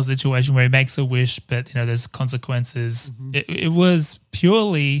monkey paw situation where he makes a wish, but, there's consequences. Mm-hmm. It was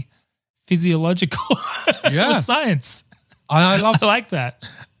purely physiological. It Yeah. was science. I love I like that.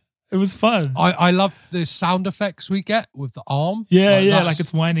 It was fun. I love the sound effects we get with the arm. Like that's-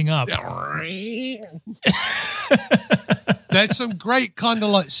 it's winding up. There's some great kind of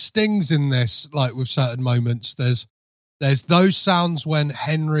like stings in this, like with certain moments. There's those sounds when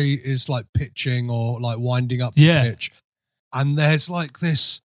Henry is like pitching or like winding up the pitch. And there's like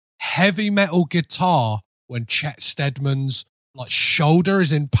this heavy metal guitar when Chet Stedman's like shoulder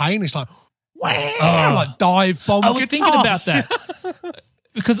is in pain. It's like, wow, like dive bomb I was thinking guitars. about that.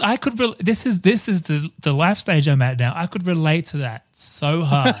 Because I could, this is the life stage I'm at now. I could relate to that so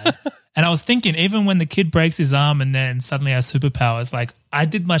hard. And I was thinking, even when the kid breaks his arm and then suddenly has superpowers, like I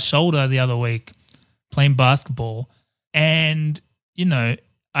did my shoulder the other week playing basketball, and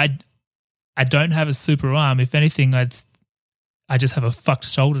I don't have a super arm. If anything, I just have a fucked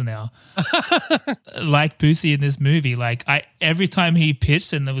shoulder now. Like Boosie in this movie, like every time he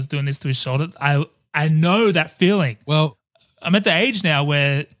pitched and was doing this to his shoulder, I know that feeling. Well, I'm at the age now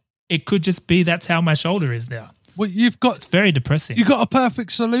where it could just be that's how my shoulder is now. well, It's very depressing. you got a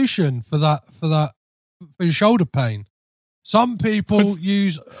perfect solution for your shoulder pain. Some people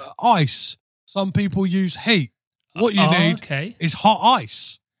use ice. Some people use heat. What you need is hot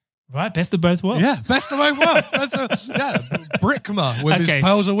ice. Right, best of both worlds. Yeah, best of both worlds. Brickma with his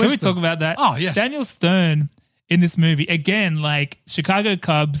pearls of wisdom. Can we talk about that? Oh, yes. Daniel Stern in this movie, again, like Chicago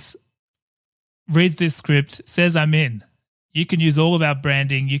Cubs reads this script, says I'm in. You can use all of our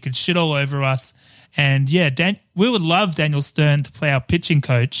branding. You can shit all over us. And yeah, we would love Daniel Stern to play our pitching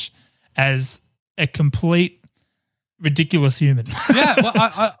coach as a complete ridiculous human. Yeah,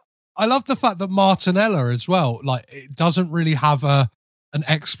 well, I love the fact that Martinella as well, like, it doesn't really have an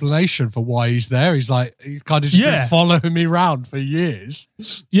explanation for why he's there. He's like, he's kind of just been following me around for years.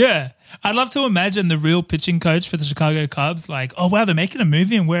 Yeah. I'd love to imagine the real pitching coach for the Chicago Cubs, like, oh, wow, they're making a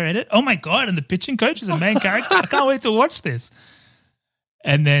movie and we're in it. Oh, my God. And the pitching coach is a main character. I can't wait to watch this.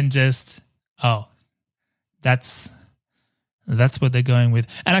 And then just, that's what they're going with.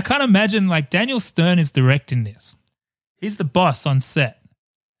 And I can't imagine, like, Daniel Stern is directing this. He's the boss on set.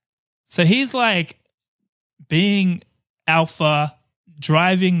 So he's like being alpha,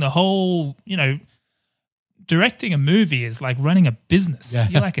 driving the whole, directing a movie is like running a business. Yeah.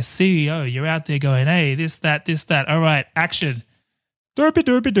 You're like a CEO. You're out there going, hey, this, that. All right, action.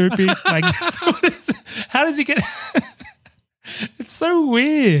 derpy. Like, how does he get? It's so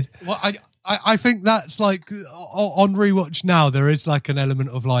weird. Well, I think that's like on rewatch now. There is like an element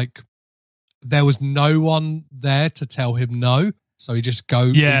of like there was no one there to tell him no, so he just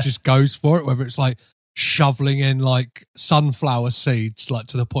goes for it. Whether it's like shoveling in like sunflower seeds, like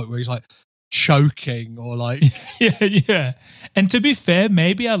to the point where he's like choking or like yeah. And to be fair,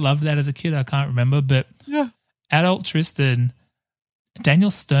 maybe I loved that as a kid. I can't remember, but adult Tristan,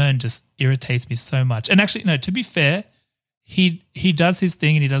 Daniel Stern just irritates me so much. And actually, no, to be fair, he does his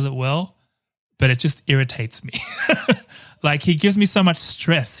thing and he does it well, but it just irritates me. Like, he gives me so much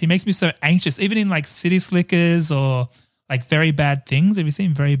stress. He makes me so anxious, even in like City Slickers or like Very Bad Things. Have you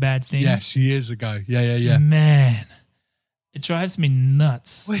seen Very Bad Things? Yes, years ago. Yeah. Man, it drives me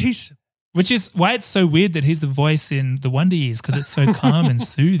nuts. Well, which is why it's so weird that he's the voice in The Wonder Years, because it's so calm and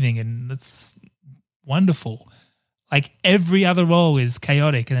soothing and it's wonderful. Like, every other role is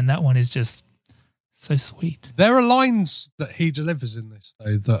chaotic and then that one is just so sweet. There are lines that he delivers in this,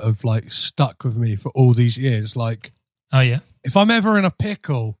 though, that have like stuck with me for all these years. Like, oh, yeah? If I'm ever in a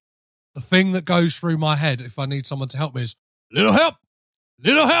pickle, the thing that goes through my head if I need someone to help me is, little help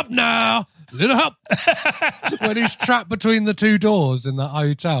now, little help. When he's trapped between the two doors in that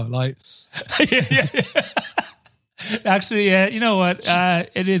hotel, like. yeah. Actually, yeah, you know what?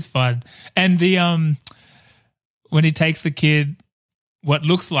 It is fun. And the when he takes the kid, what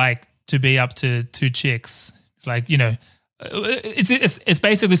looks like to be up to two chicks, it's like, you know, it's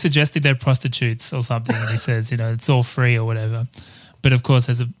basically suggesting they're prostitutes or something. And he says, you know, it's all free or whatever. But of course,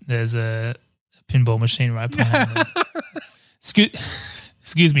 there's a pinball machine right behind them.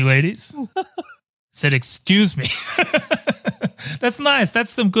 Excuse me, ladies. Said, excuse me. That's nice.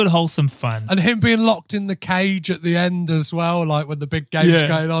 That's some good, wholesome fun. And him being locked in the cage at the end as well, like when the big game's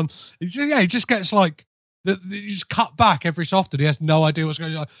going on. He just gets like, you just cut back every so often. He has no idea what's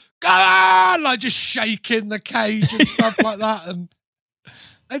going on. Like, go on! Like just shaking the cage and stuff like that. And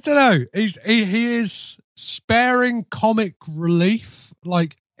I don't know. He is sparing comic relief.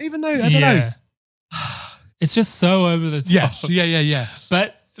 Like, even though, I don't know. It's just so over the top. Yes, yeah.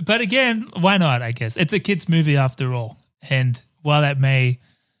 But again, why not, I guess? It's a kid's movie after all. And while that may,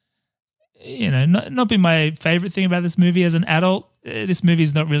 you know, not be my favorite thing about this movie as an adult, this movie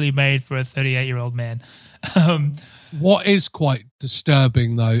is not really made for a 38-year-old man. What is quite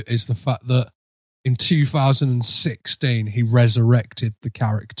disturbing, though, is the fact that in 2016, he resurrected the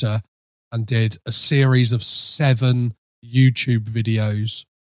character and did a series of 7 YouTube videos.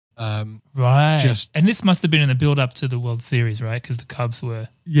 Right. And this must have been in the build-up to the World Series, right? Because the Cubs were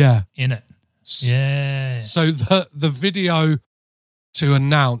in it. Yeah. So the video to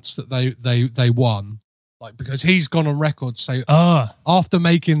announce that they won, like, because he's gone on record saying after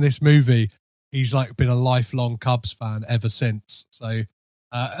making this movie, he's like been a lifelong Cubs fan ever since. So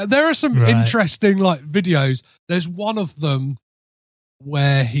there are some interesting like videos. There's one of them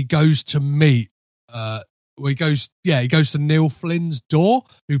where he goes to meet he goes to Neil Flynn's door,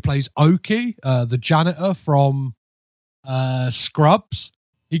 who plays Oki, the janitor from Scrubs.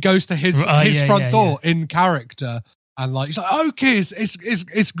 He goes to his front door in character, and like he's like, "Oki,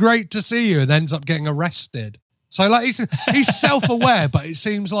 it's great to see you," and ends up getting arrested. So like he's self-aware, but it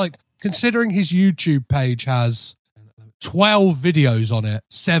seems like, considering his YouTube page has 12 videos on it,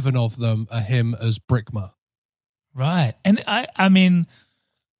 7 of them are him as Brickma. Right, and I mean,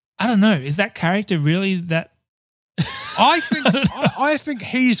 I don't know. Is that character really that? I think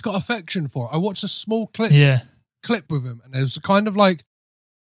he's got affection for it. I watched a small clip with him, and there's kind of like,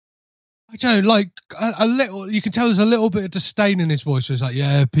 I don't know, like a little. You can tell there's a little bit of disdain in his voice. So it's like,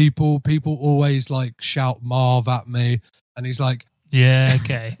 yeah, people always like shout Marv at me, and he's like, yeah,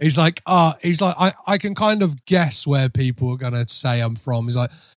 okay. he's like, I can kind of guess where people are gonna say I'm from. He's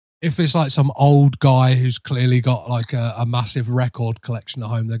like, if it's like some old guy who's clearly got like a massive record collection at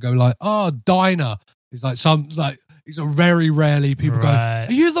home, they go like, Dinah. He's like he's a very rarely people go,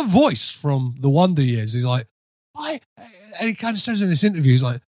 are you the voice from The Wonder Years? He's like, and he kind of says in this interview, he's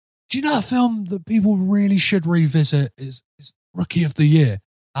like, do you know a film that people really should revisit is Rookie of the Year?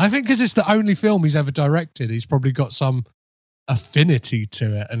 And I think because it's the only film he's ever directed, he's probably got some affinity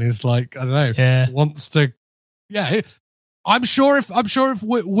to it, and he's like, I don't know, wants to, I'm sure if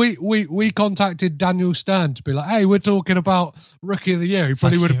we contacted Daniel Stern to be like, hey, we're talking about Rookie of the Year, he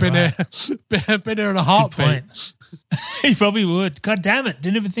probably would have been here in a heartbeat. He probably would. God damn it!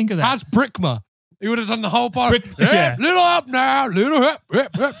 Didn't even think of that. That's Brickma. He would have done the whole part. Little up now, little up. All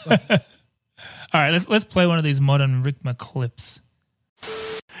right, let's play one of these modern Brickma clips.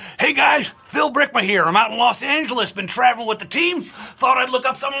 Hey guys, Phil Brickma here. I'm out in Los Angeles, been traveling with the team. Thought I'd look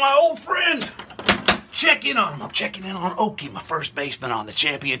up some of my old friends. check in on him. I'm checking in on Okie, my first baseman on the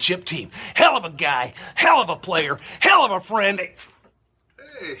championship team. Hell of a guy, hell of a player, hell of a friend. Hey.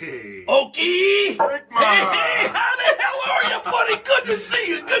 Okie! Rick, Hey, how the hell are you, buddy? Good to see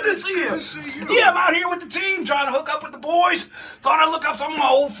you, good to see you. Good to see you. Yeah, I'm out here with the team, trying to hook up with the boys. Thought I'd look up some of my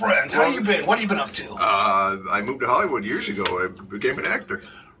old friends. How you been? What have you been up to? I moved to Hollywood years ago. I became an actor.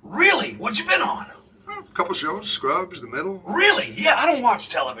 Really? What you been on? A couple shows, Scrubs, The Middle. Really? Yeah, I don't watch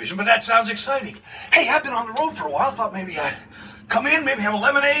television, but that sounds exciting. Hey, I've been on the road for a while. Thought maybe I'd come in, maybe have a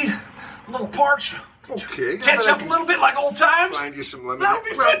lemonade, a little parched. Okay. Catch up a little bit like old times. Find you some lemonade. That would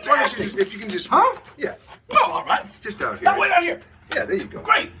be Well, why don't you fantastic. just- if you can just... Huh? Yeah. Oh, all right. Just out here. Now, wait out here. Yeah, there you go.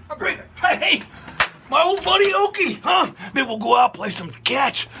 Great, I'll be great. back. Hey, my old buddy Okie, huh? Maybe we'll go out, play some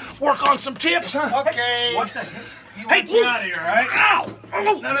catch, work on some tips, huh? Okay. What the heck? You Hey, want you out of here, all right? Ow!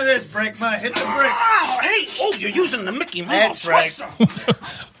 Oh, None of this, Brickma. Hit the bricks. ow! Hey, oh, you're using the Mickey Mouse That's right. twister.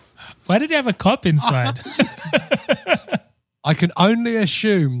 Why did he have a cop inside? I can only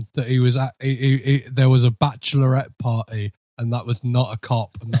assume that he was at. There was a bachelorette party, and that was not a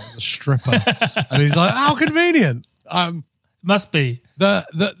cop, and that was a stripper. And he's like, "How convenient." Must be.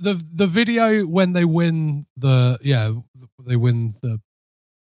 The video when they win the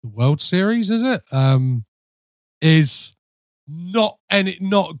World Series, is it? Is not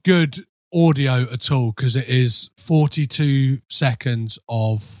good audio at all, because it is 42 seconds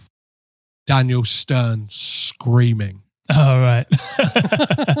of Daniel Stern screaming. All right.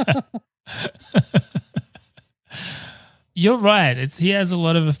 You're right. He has a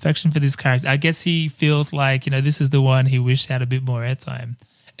lot of affection for this character. I guess he feels like, this is the one he wished had a bit more airtime.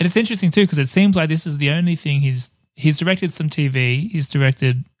 And it's interesting too, because it seems like this is the only thing he's directed some TV. He's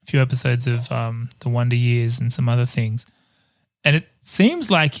directed a few episodes of The Wonder Years and some other things. And it seems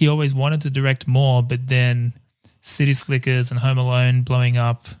like he always wanted to direct more, but then City Slickers and Home Alone blowing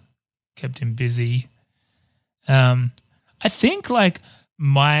up kept him busy. I think like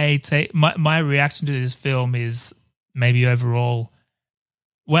my reaction to this film is maybe overall,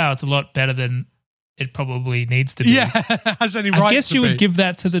 wow, it's a lot better than it probably needs to be. Yeah, has any right I guess to you be. would give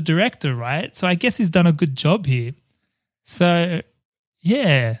that to the director, right? So I guess he's done a good job here. So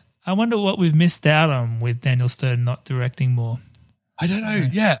yeah, I wonder what we've missed out on with Daniel Stern not directing more. I don't know.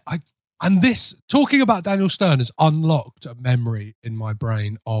 Yeah, and this talking about Daniel Stern has unlocked a memory in my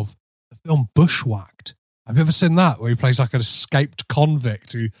brain of the film Bushwhacked. Have you ever seen that, where he plays like an escaped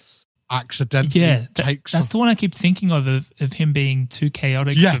convict who accidentally takes? That's the one I keep thinking of him being too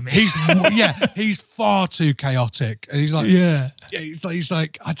chaotic for me. He's far too chaotic, and he's like, he's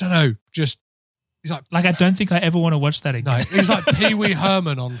like, I don't know, just he's like I don't think I ever want to watch that again. No, he's like Pee Wee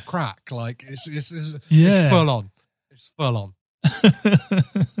Herman on crack. Like it's full on. It's full on.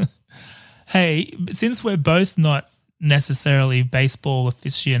 Hey, since we're both not necessarily baseball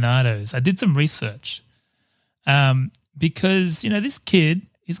aficionados, I did some research. Because, this kid,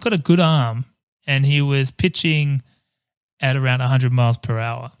 he's got a good arm, and he was pitching at around 100 miles per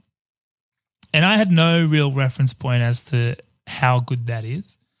hour. And I had no real reference point as to how good that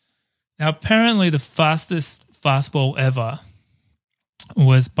is. Now, apparently the fastest fastball ever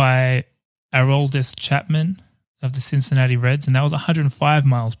was by Aroldis Chapman of the Cincinnati Reds, and that was 105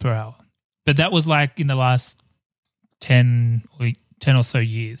 miles per hour. But that was like in the last 10 or so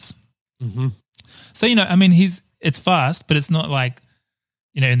years. Mm-hmm. So, it's fast, but it's not like,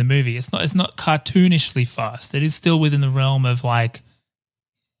 in the movie, it's not cartoonishly fast. It is still within the realm of like,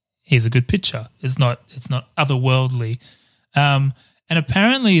 he's a good pitcher. It's not otherworldly. And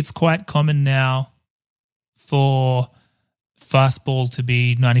apparently it's quite common now for fastball to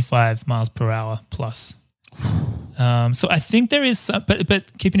be 95 miles per hour plus. So I think there is some,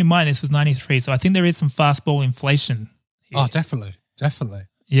 but keeping in mind this was 93, so I think there is some fastball inflation here. Oh, definitely.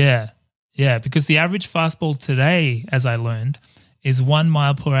 Yeah, because the average fastball today, as I learned, is 1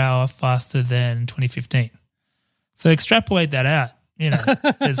 mile per hour faster than 2015. So extrapolate that out,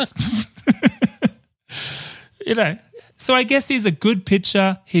 So I guess he's a good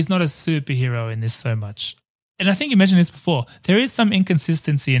pitcher. He's not a superhero in this so much. And I think you mentioned this before. There is some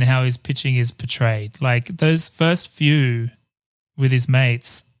inconsistency in how his pitching is portrayed. Like those first few with his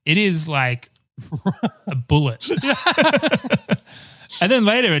mates, it is like a bullet. And then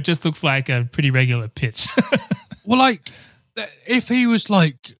later it just looks like a pretty regular pitch. Well, like if he was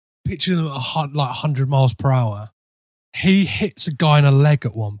like pitching them at 100 miles per hour, he hits a guy in a leg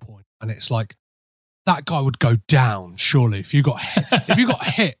at one point, and it's like that guy would go down surely if you got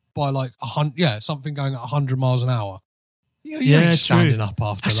hit by like something going at 100 miles an hour. You ain't standing up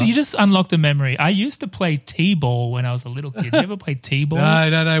after that. Actually, you just unlocked a memory. I used to play T-ball when I was a little kid. You ever play T-ball?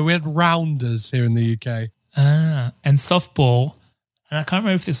 No. We had rounders here in the UK. And softball. and I can't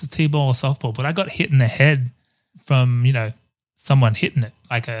remember if this was T-ball or softball, but I got hit in the head from, someone hitting it,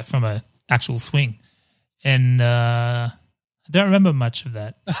 from a actual swing. And I don't remember much of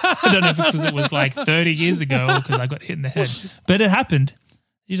that. I don't know if it's because it was like 30 years ago or because I got hit in the head. But it happened.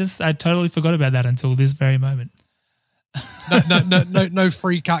 I totally forgot about that until this very moment. No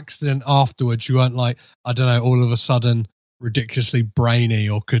freak accident afterwards. You weren't like, I don't know, all of a sudden ridiculously brainy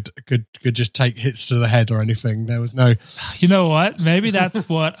or could just take hits to the head or anything. There was no. You know what? Maybe that's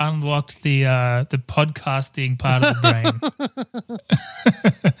what unlocked the podcasting part of the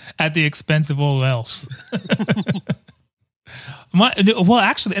brain at the expense of all else. Well,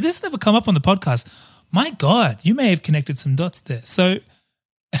 actually, this has never come up on the podcast. My God, you may have connected some dots there. So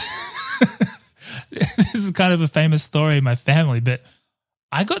this is kind of a famous story in my family, but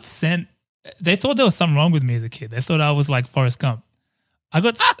I got sent. They thought there was something wrong with me as a kid. They thought I was like Forrest Gump.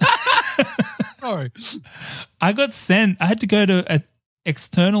 Sorry. I got sent. I had to go to an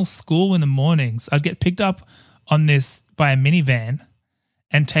external school in the mornings. I'd get picked up on this by a minivan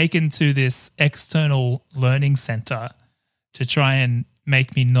and taken to this external learning center to try and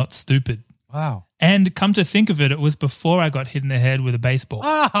make me not stupid. Wow. And come to think of it, it was before I got hit in the head with a baseball.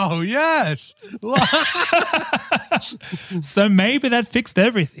 Oh, yes. So maybe that fixed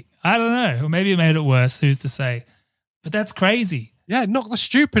everything. I don't know. Or maybe it made it worse. Who's to say? But that's crazy. Yeah, knock the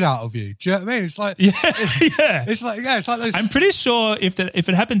stupid out of you. Do you know what I mean? It's like, It's like those. I'm pretty sure if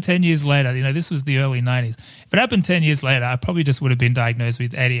it happened 10 years later, this was the early 90s. If it happened 10 years later, I probably just would have been diagnosed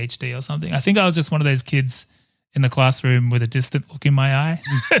with ADHD or something. I think I was just one of those kids in the classroom with a distant look in my eye.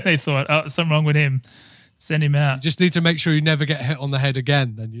 They thought, oh, something wrong with him. Send him out. You just need to make sure you never get hit on the head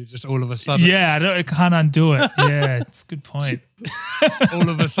again. Then you just all of a sudden. Yeah, I can't undo it. Yeah, it's a good point. All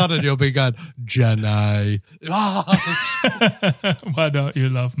of a sudden you'll be going, Jenny. Why don't you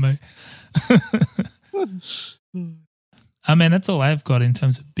love me? I mean, that's all I've got in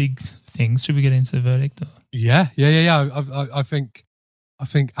terms of big things. Should we get into the verdict? Or? Yeah. I think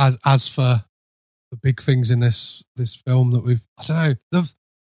as for the big things in this film that I don't know,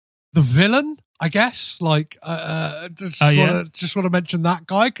 the villain, I guess, just want to mention that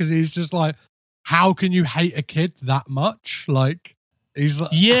guy because he's just like, how can you hate a kid that much? Like, he's like,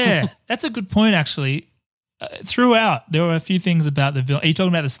 yeah, that's a good point. Actually, throughout there were a few things about the villain. Are you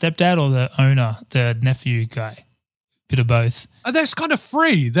talking about the stepdad or the owner, the nephew guy? Bit of both. There's kind of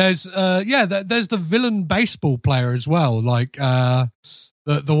three. There's there's the villain baseball player as well, like the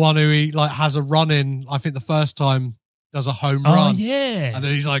one who he like has a run in. I think the first time does a home run. Oh yeah, and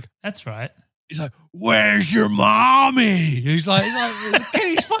then he's like, that's right. He's like, where's your mommy? He's like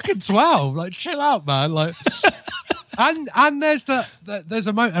he's fucking 12. Like, chill out, man. Like, and there's there's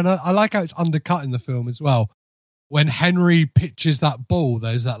a moment, and I like how it's undercut in the film as well. When Henry pitches that ball,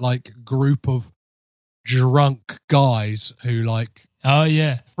 there's that like group of drunk guys who like, oh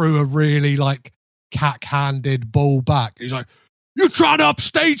yeah, threw a really like cack-handed ball back. He's like, you trying to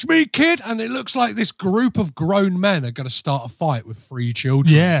upstage me, kid? And it looks like this group of grown men are going to start a fight with 3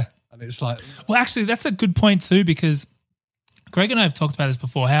 children. Yeah. And it's like, well, actually, that's a good point too, because Greg and I have talked about this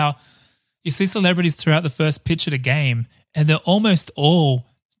before, how you see celebrities throughout the first pitch at a game and they're almost all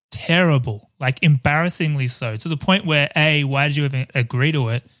terrible, like embarrassingly so, to the point where A, why did you even agree to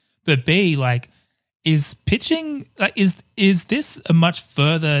it? But B, like, is pitching, like, is this a much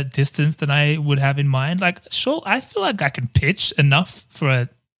further distance than I would have in mind? Like, sure, I feel like I can pitch enough for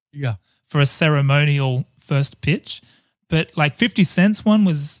a ceremonial first pitch. But like 50 Cent's one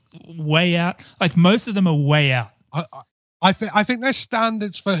was way out. Like most of them are way out. I think there's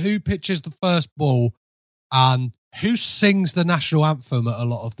standards for who pitches the first ball and who sings the national anthem at a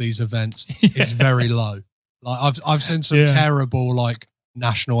lot of these events is very low. Like I've seen some terrible like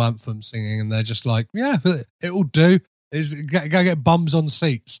national anthem singing, and they're just like, yeah, it'll do. Go get bums on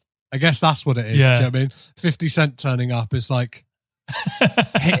seats. I guess that's what it is. Yeah. Do you know what I mean? 50 Cent turning up is like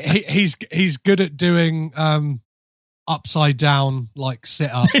he's good at doing upside down like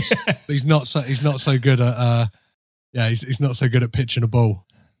sit-ups. He's not so good at he's not so good at pitching a ball.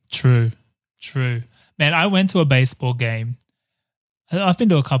 True. Man, I went to a baseball game. I've been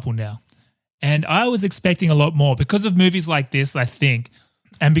to a couple now. And I was expecting a lot more because of movies like this, I think.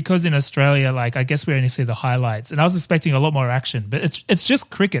 And because in Australia, like, I guess we only see the highlights. And I was expecting a lot more action. But it's just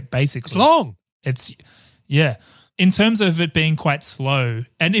cricket, basically. It's long. Yeah. In terms of it being quite slow,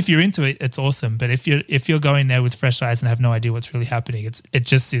 and if you're into it, it's awesome. But if you're going there with fresh eyes and have no idea what's really happening, it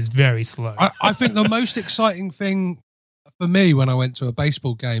just is very slow. I think the most exciting thing for me when I went to a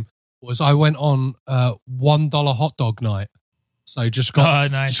baseball game was I went on $1 hot dog night. So just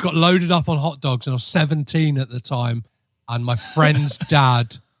got loaded up on hot dogs, and I was 17 at the time. And my friend's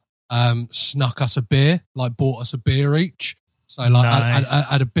dad snuck us a beer, like bought us a beer each. So like Nice.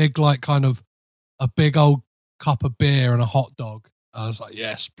 I had a big like kind of a big old cup of beer and a hot dog. I was like,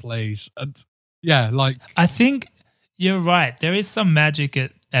 yes, please. And yeah, like I think you're right. There is some magic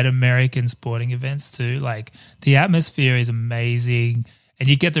at American sporting events too. Like the atmosphere is amazing. And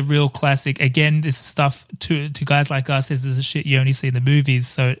you get the real classic. Again, this stuff to guys like us, this is the shit you only see in the movies.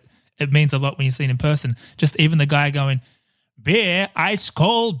 So it means a lot when you see it in person. Just even the guy going, beer, ice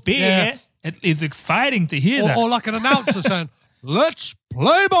cold beer. Yeah. It is exciting to hear that. or like an announcer saying, let's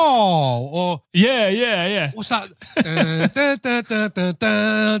play ball. Or Yeah. what's that?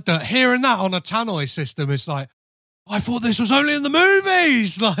 Hearing that on a tannoy system, it's like, I thought this was only in the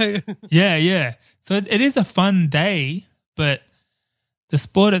movies. Like, Yeah. So it is a fun day, but the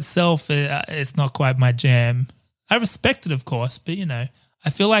sport itself, it's not quite my jam. I respect it, of course, but, I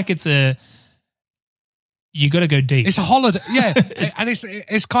feel like you got to go deep. it's a holiday. Yeah. And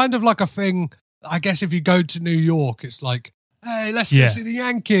it's kind of like a thing. I guess if you go to New York, it's like, hey, let's go see the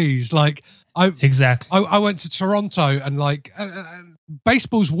Yankees. Like, Exactly. I went to Toronto and like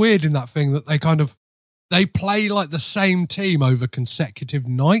baseball's weird in that thing that they play like the same team over consecutive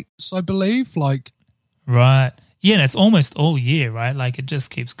nights, I believe. Like, Right. Yeah, and it's almost all year, right? Like it just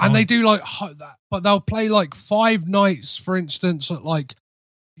keeps going. and they do like that, but they'll play like 5 nights, for instance, at like,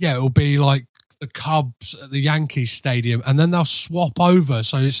 it'll be like the Cubs at the Yankees stadium, and then they'll swap over.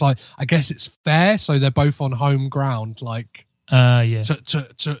 So it's like, I guess it's fair. So they're both on home ground, like, yeah.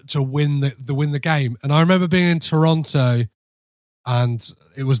 to win the game. And I remember being in Toronto, and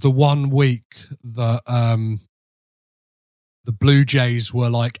it was the one week that the Blue Jays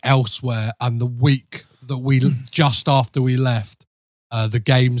were like elsewhere, and the week that just after we left, the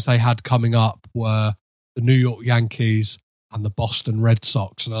games they had coming up were the New York Yankees and the Boston Red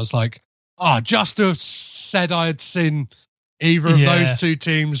Sox. And I was like, just to have said I had seen either of those two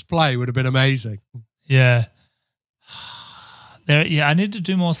teams play would have been amazing. Yeah. I need to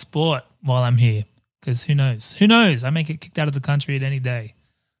do more sport while I'm here because who knows? Who knows? I may get kicked out of the country at any day.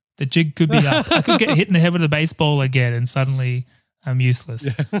 The jig could be up. I could get hit in the head with a baseball again and suddenly I'm useless.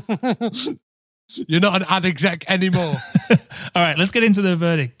 Yeah. You're not an ad exec anymore. All right, let's get into the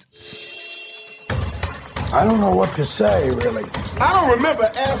verdict. I don't know what to say, really. I don't remember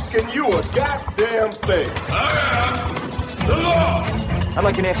asking you a goddamn thing. The law. I'd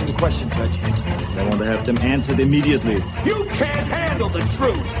like an answer to the question, Judge. I want to have them answered immediately. You can't handle the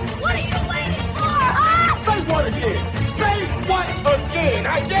truth. What are you waiting for, huh? Say what again? Say what again?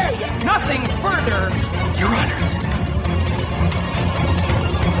 I dare you. Nothing further, Your Honor.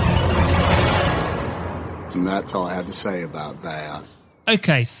 And that's all I have to say about that.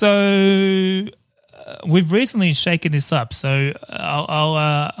 Okay, so we've recently shaken this up, so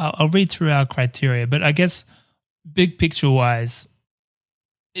I'll read through our criteria. But I guess big picture wise,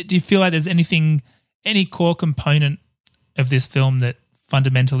 do you feel like there's any core component of this film that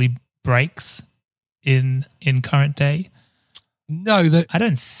fundamentally breaks in current day? No, I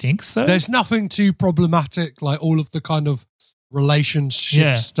don't think so. There's nothing too problematic, like all of the kind of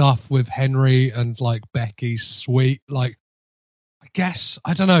relationship stuff with Henry and like Becky's sweet. Like, I guess,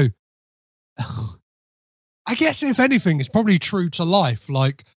 I don't know. I guess if anything, it's probably true to life.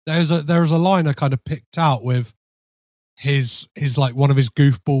 Like there's a line I kind of picked out with his like one of his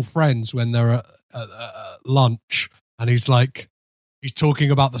goofball friends when they're at lunch, and he's talking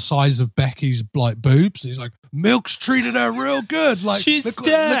about the size of Becky's like boobs. He's like, milk's treated her real good. Like she's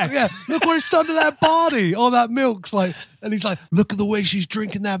stacked. Look what it's done to that body. All that milk's like, and he's like, look at the way she's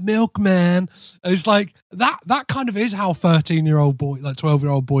drinking that milk, man. And it's like that kind of is how 13-year-old boy, like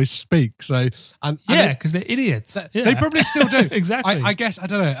 12-year-old boys speak. So because they're idiots. They probably still do. Exactly. I guess I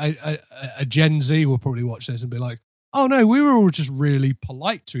don't know. A Gen Z will probably watch this and be like, oh no, we were all just really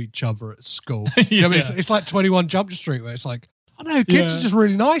polite to each other at school. You know what I mean? It's like 21 Jump Street where it's like, oh no, kids are just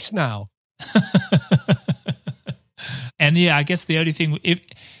really nice now. And I guess the only thing, if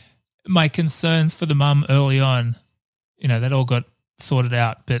my concerns for the mum early on, that all got sorted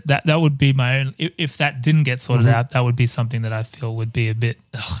out, but that would be my own. If that didn't get sorted out, that would be something that I feel would be a bit.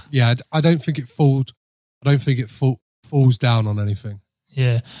 Ugh. Yeah, I don't think it falls. I don't think it falls down on anything.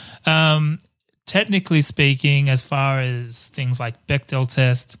 Yeah. Technically speaking, as far as things like Bechdel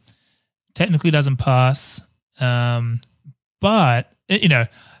test, technically doesn't pass. But,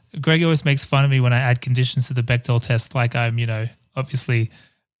 Greg always makes fun of me when I add conditions to the Bechdel test, like I'm, obviously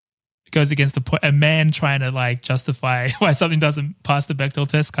it goes against the point. A man trying to like justify why something doesn't pass the Bechdel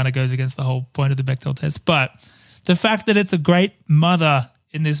test kind of goes against the whole point of the Bechdel test. But the fact that it's a great mother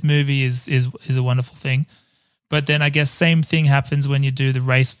in this movie is a wonderful thing. But then I guess same thing happens when you do the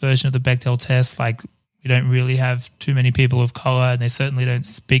race version of the Bechdel test. Like we don't really have too many people of color, and they certainly don't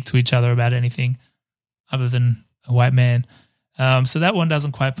speak to each other about anything other than a white man. So that one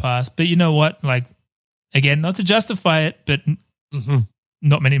doesn't quite pass. But you know what? Like, again, not to justify it, but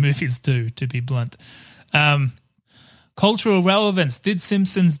not many movies do, to be blunt. Cultural relevance. Did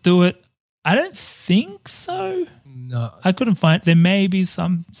Simpsons do it? I don't think so. No. I couldn't find. There may be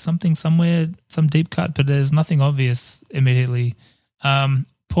something somewhere, some deep cut, but there's nothing obvious immediately.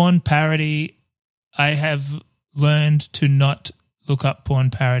 Porn parody. I have learned to not look up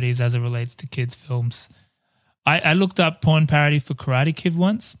porn parodies as it relates to kids' films. I looked up porn parody for Karate Kid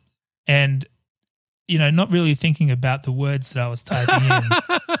once, and not really thinking about the words that I was typing in,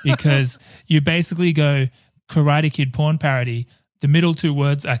 because you basically go Karate Kid porn parody. The middle two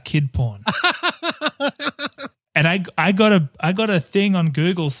words are kid porn, and I got a thing on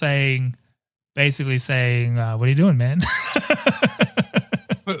Google basically saying, "What are you doing, man?"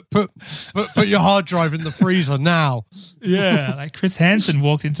 Put your hard drive in the freezer now. Yeah, like Chris Hansen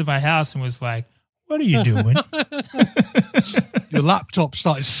walked into my house and was like, "What are you doing?" Your laptop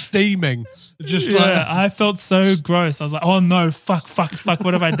started steaming. I felt so gross. I was like, "Oh no, fuck!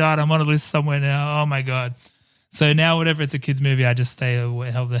 What have I done? I'm on a list somewhere now. Oh my god!" So now, whenever it's a kids' movie, I just stay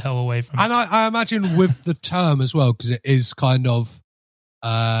the hell away from it. And I imagine with the term as well, because it is kind of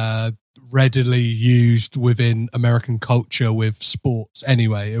readily used within American culture with sports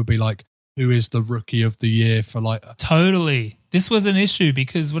anyway. It would be like, who is the rookie of the year for like... Totally. This was an issue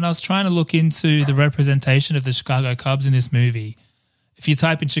because when I was trying to look into the representation of the Chicago Cubs in this movie, if you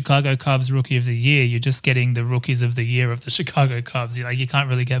type in Chicago Cubs Rookie of the Year, you're just getting the Rookies of the Year of the Chicago Cubs. You can't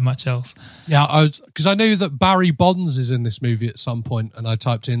really get much else. Yeah, because I knew that Barry Bonds is in this movie at some point, and I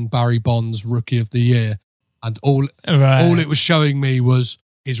typed in Barry Bonds Rookie of the Year, and all it was showing me was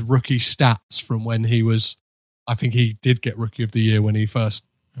his rookie stats from when he was... I think he did get Rookie of the Year when he first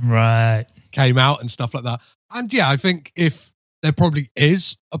came out and stuff like that. And yeah, I think if there probably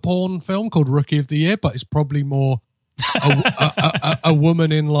is a porn film called Rookie of the Year, but it's probably more a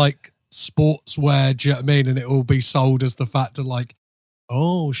woman in like sportswear, do you know what I mean? And it will be sold as the fact of like,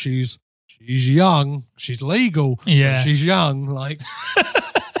 oh, she's young, she's legal, she's young, like.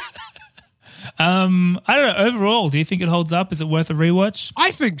 I don't know. Overall, do you think it holds up? Is it worth a rewatch?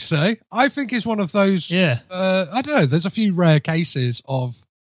 I think so. I think it's one of those. I don't know. There's a few rare cases of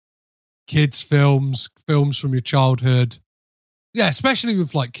kids' films from your childhood. Yeah, especially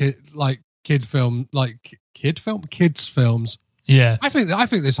with kids films. Yeah, I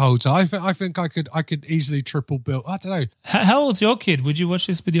think this holds up. I think I could easily triple bill. I don't know. How old's your kid? Would you watch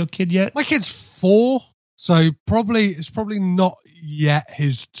this with your kid yet? My kid's 4, so it's probably not yet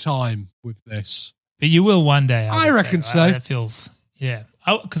his time with this. But you will one day. I reckon so. That feels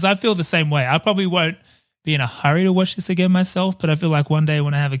because I feel the same way. I probably won't be in a hurry to watch this again myself, but I feel like one day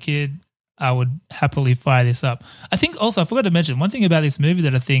when I have a kid, I would happily fire this up. I think also I forgot to mention one thing about this movie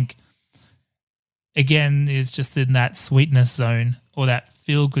that I think again is just in that sweetness zone or that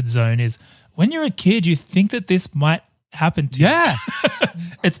feel good zone is when you're a kid, you think that this might happen to you.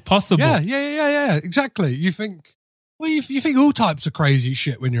 It's possible. Yeah, exactly. You think, you think all types of crazy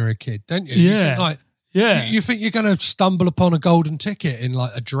shit when you're a kid, don't you? Yeah. You think you're going to stumble upon a golden ticket in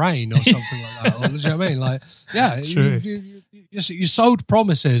like a drain or something like that. Or, do you know what I mean? Like, yeah, true. You sold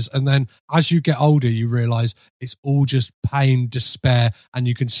promises, and then as you get older, you realise it's all just pain, despair, and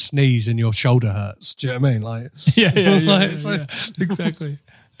you can sneeze and your shoulder hurts. Do you know what I mean? Like, yeah, exactly.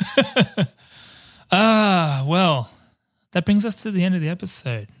 Well, that brings us to the end of the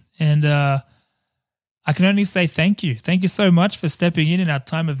episode, and I can only say thank you. Thank you so much for stepping in our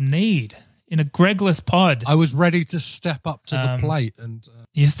time of need. In a Gregless pod. I was ready to step up to the plate. And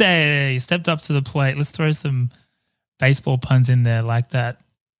you stepped up to the plate. Let's throw some baseball puns in there like that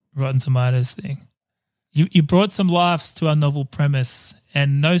Rotten Tomatoes thing. You brought some laughs to our novel premise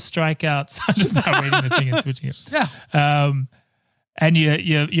and no strikeouts. I'm just not reading the thing and switching it. Yeah. And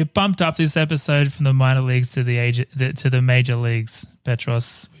you bumped up this episode from the minor leagues to the major leagues,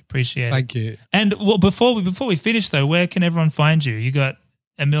 Petros. We appreciate it. Thank you. And well, before we finish though, where can everyone find you? You got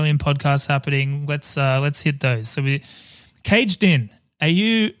a million podcasts happening. Let's hit those. So we Caged In. Are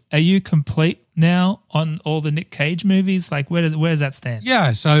you complete now on all the Nick Cage movies? Like where does that stand?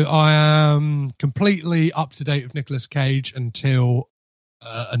 Yeah, so I am completely up to date with Nicolas Cage until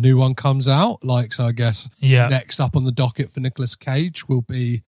a new one comes out. Like, so I guess next up on the docket for Nicolas Cage will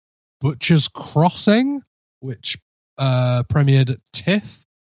be Butcher's Crossing, which premiered at TIFF.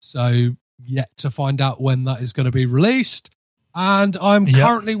 So yet to find out when that is going to be released. And I'm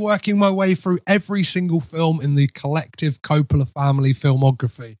currently working my way through every single film in the collective Coppola family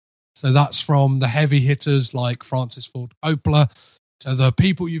filmography. So that's from the heavy hitters like Francis Ford Coppola to the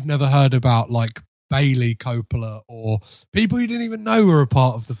people you've never heard about like Bailey Coppola or people you didn't even know were a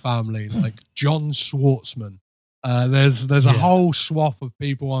part of the family like John Schwartzman. There's a whole swath of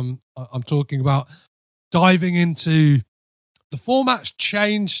people I'm talking about diving into. The format's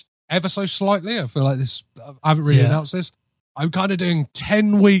changed ever so slightly. I feel like this. I haven't really announced this. I'm kind of doing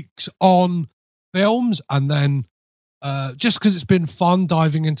 10 weeks on films, and then just because it's been fun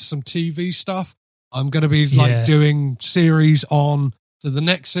diving into some TV stuff, I'm going to be like doing series on. So the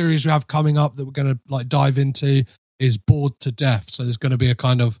next series we have coming up that we're going to like dive into is Bored to Death. So there's going to be a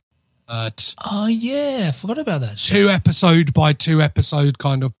kind of I forgot about that. 2 episode by 2 episode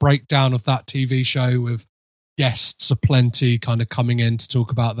kind of breakdown of that TV show with guests aplenty kind of coming in to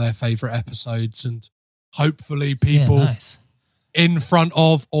talk about their favorite episodes, and hopefully people in front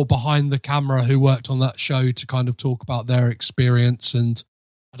of or behind the camera who worked on that show to kind of talk about their experience, and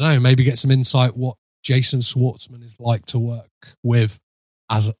I don't know, maybe get some insight what Jason Schwartzman is like to work with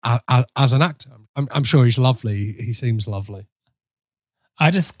as an actor. I'm sure he's lovely. He seems lovely.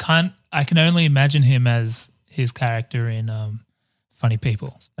 I can only imagine him as his character in Funny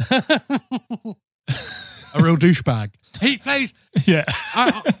People. A real douchebag. He plays... Yeah.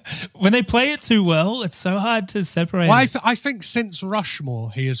 When they play it too well, it's so hard to separate. Well, I think since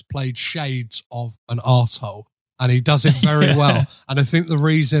Rushmore, he has played shades of an arsehole, and he does it very well. And I think the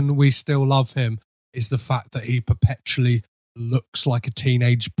reason we still love him is the fact that he perpetually looks like a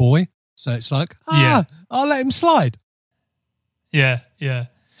teenage boy. So it's like, I'll let him slide. Yeah.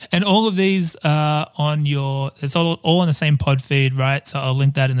 And all of these are on it's all on the same pod feed, right? So I'll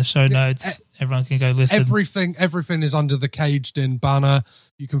link that in the show notes. Everyone can go listen. Everything is under the Caged In banner.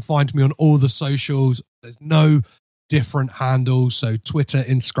 You can find me on all the socials. There's no different handles. So Twitter,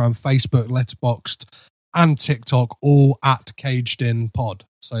 Instagram, Facebook, Letterboxd, and TikTok, all at Caged In Pod.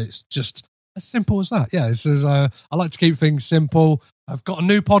 So it's just as simple as that. Yeah, this is. I like to keep things simple. I've got a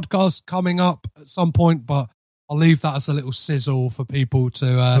new podcast coming up at some point, but I'll leave that as a little sizzle for people to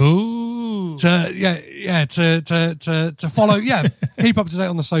follow. Yeah, keep up to date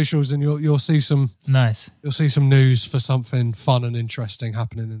on the socials, and you'll see some You'll see some news for something fun and interesting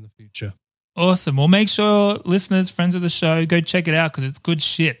happening in the future. Awesome. Well, make sure listeners, friends of the show, go check it out because it's good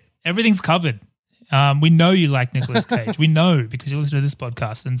shit. Everything's covered. We know you like Nicolas Cage. We know because you listen to this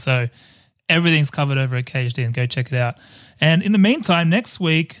podcast, and so everything's covered over at Caged In. Go check it out. And in the meantime, next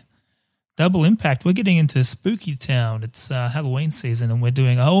week, Double Impact, we're getting into Spooky Town. It's Halloween season, and we're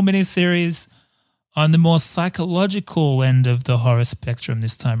doing a whole mini-series on the more psychological end of the horror spectrum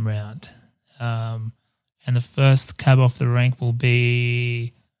this time round. And the first cab off the rank will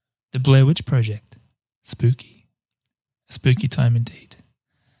be The Blair Witch Project. Spooky. A spooky time indeed.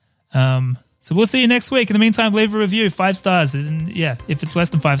 So we'll see you next week. In the meantime, leave a review, 5 stars. And yeah, if it's less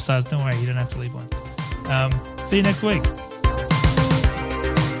than 5 stars, don't worry, you don't have to leave one. See you next week.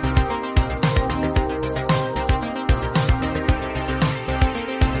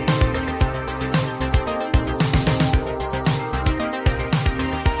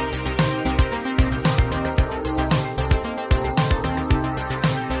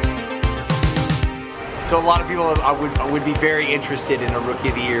 So a lot of people would be very interested in a Rookie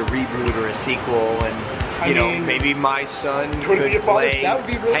of the Year reboot or a sequel, and maybe my son could play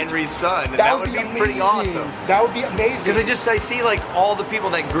Henry's son, and that would be pretty awesome. That would be amazing. Because I see like all the people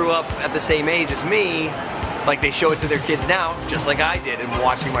that grew up at the same age as me, like they show it to their kids now, just like I did, and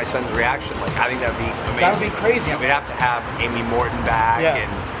watching my son's reaction, like I think that'd be amazing. That would be crazy. We'd have to have Amy Morton back,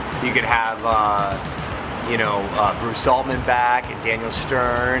 and you could have Bruce Altman back, and Daniel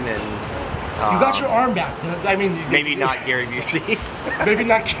Stern, and you got your arm back. I mean, maybe not Gary Busey. Maybe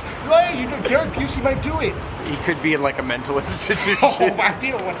not. Well, Gary Busey might do it. He could be in like a mental institution. I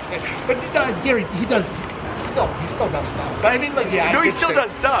don't want to say. But Gary, he still does stuff. But I mean, no, he still does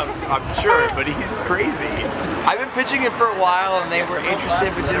stuff. I'm sure, but he's crazy. I've been pitching it for a while, and they were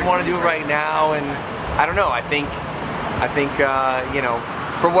interested, but didn't want to do it right now. And I don't know. I think,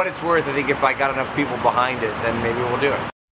 for what it's worth, I think if I got enough people behind it, then maybe we'll do it.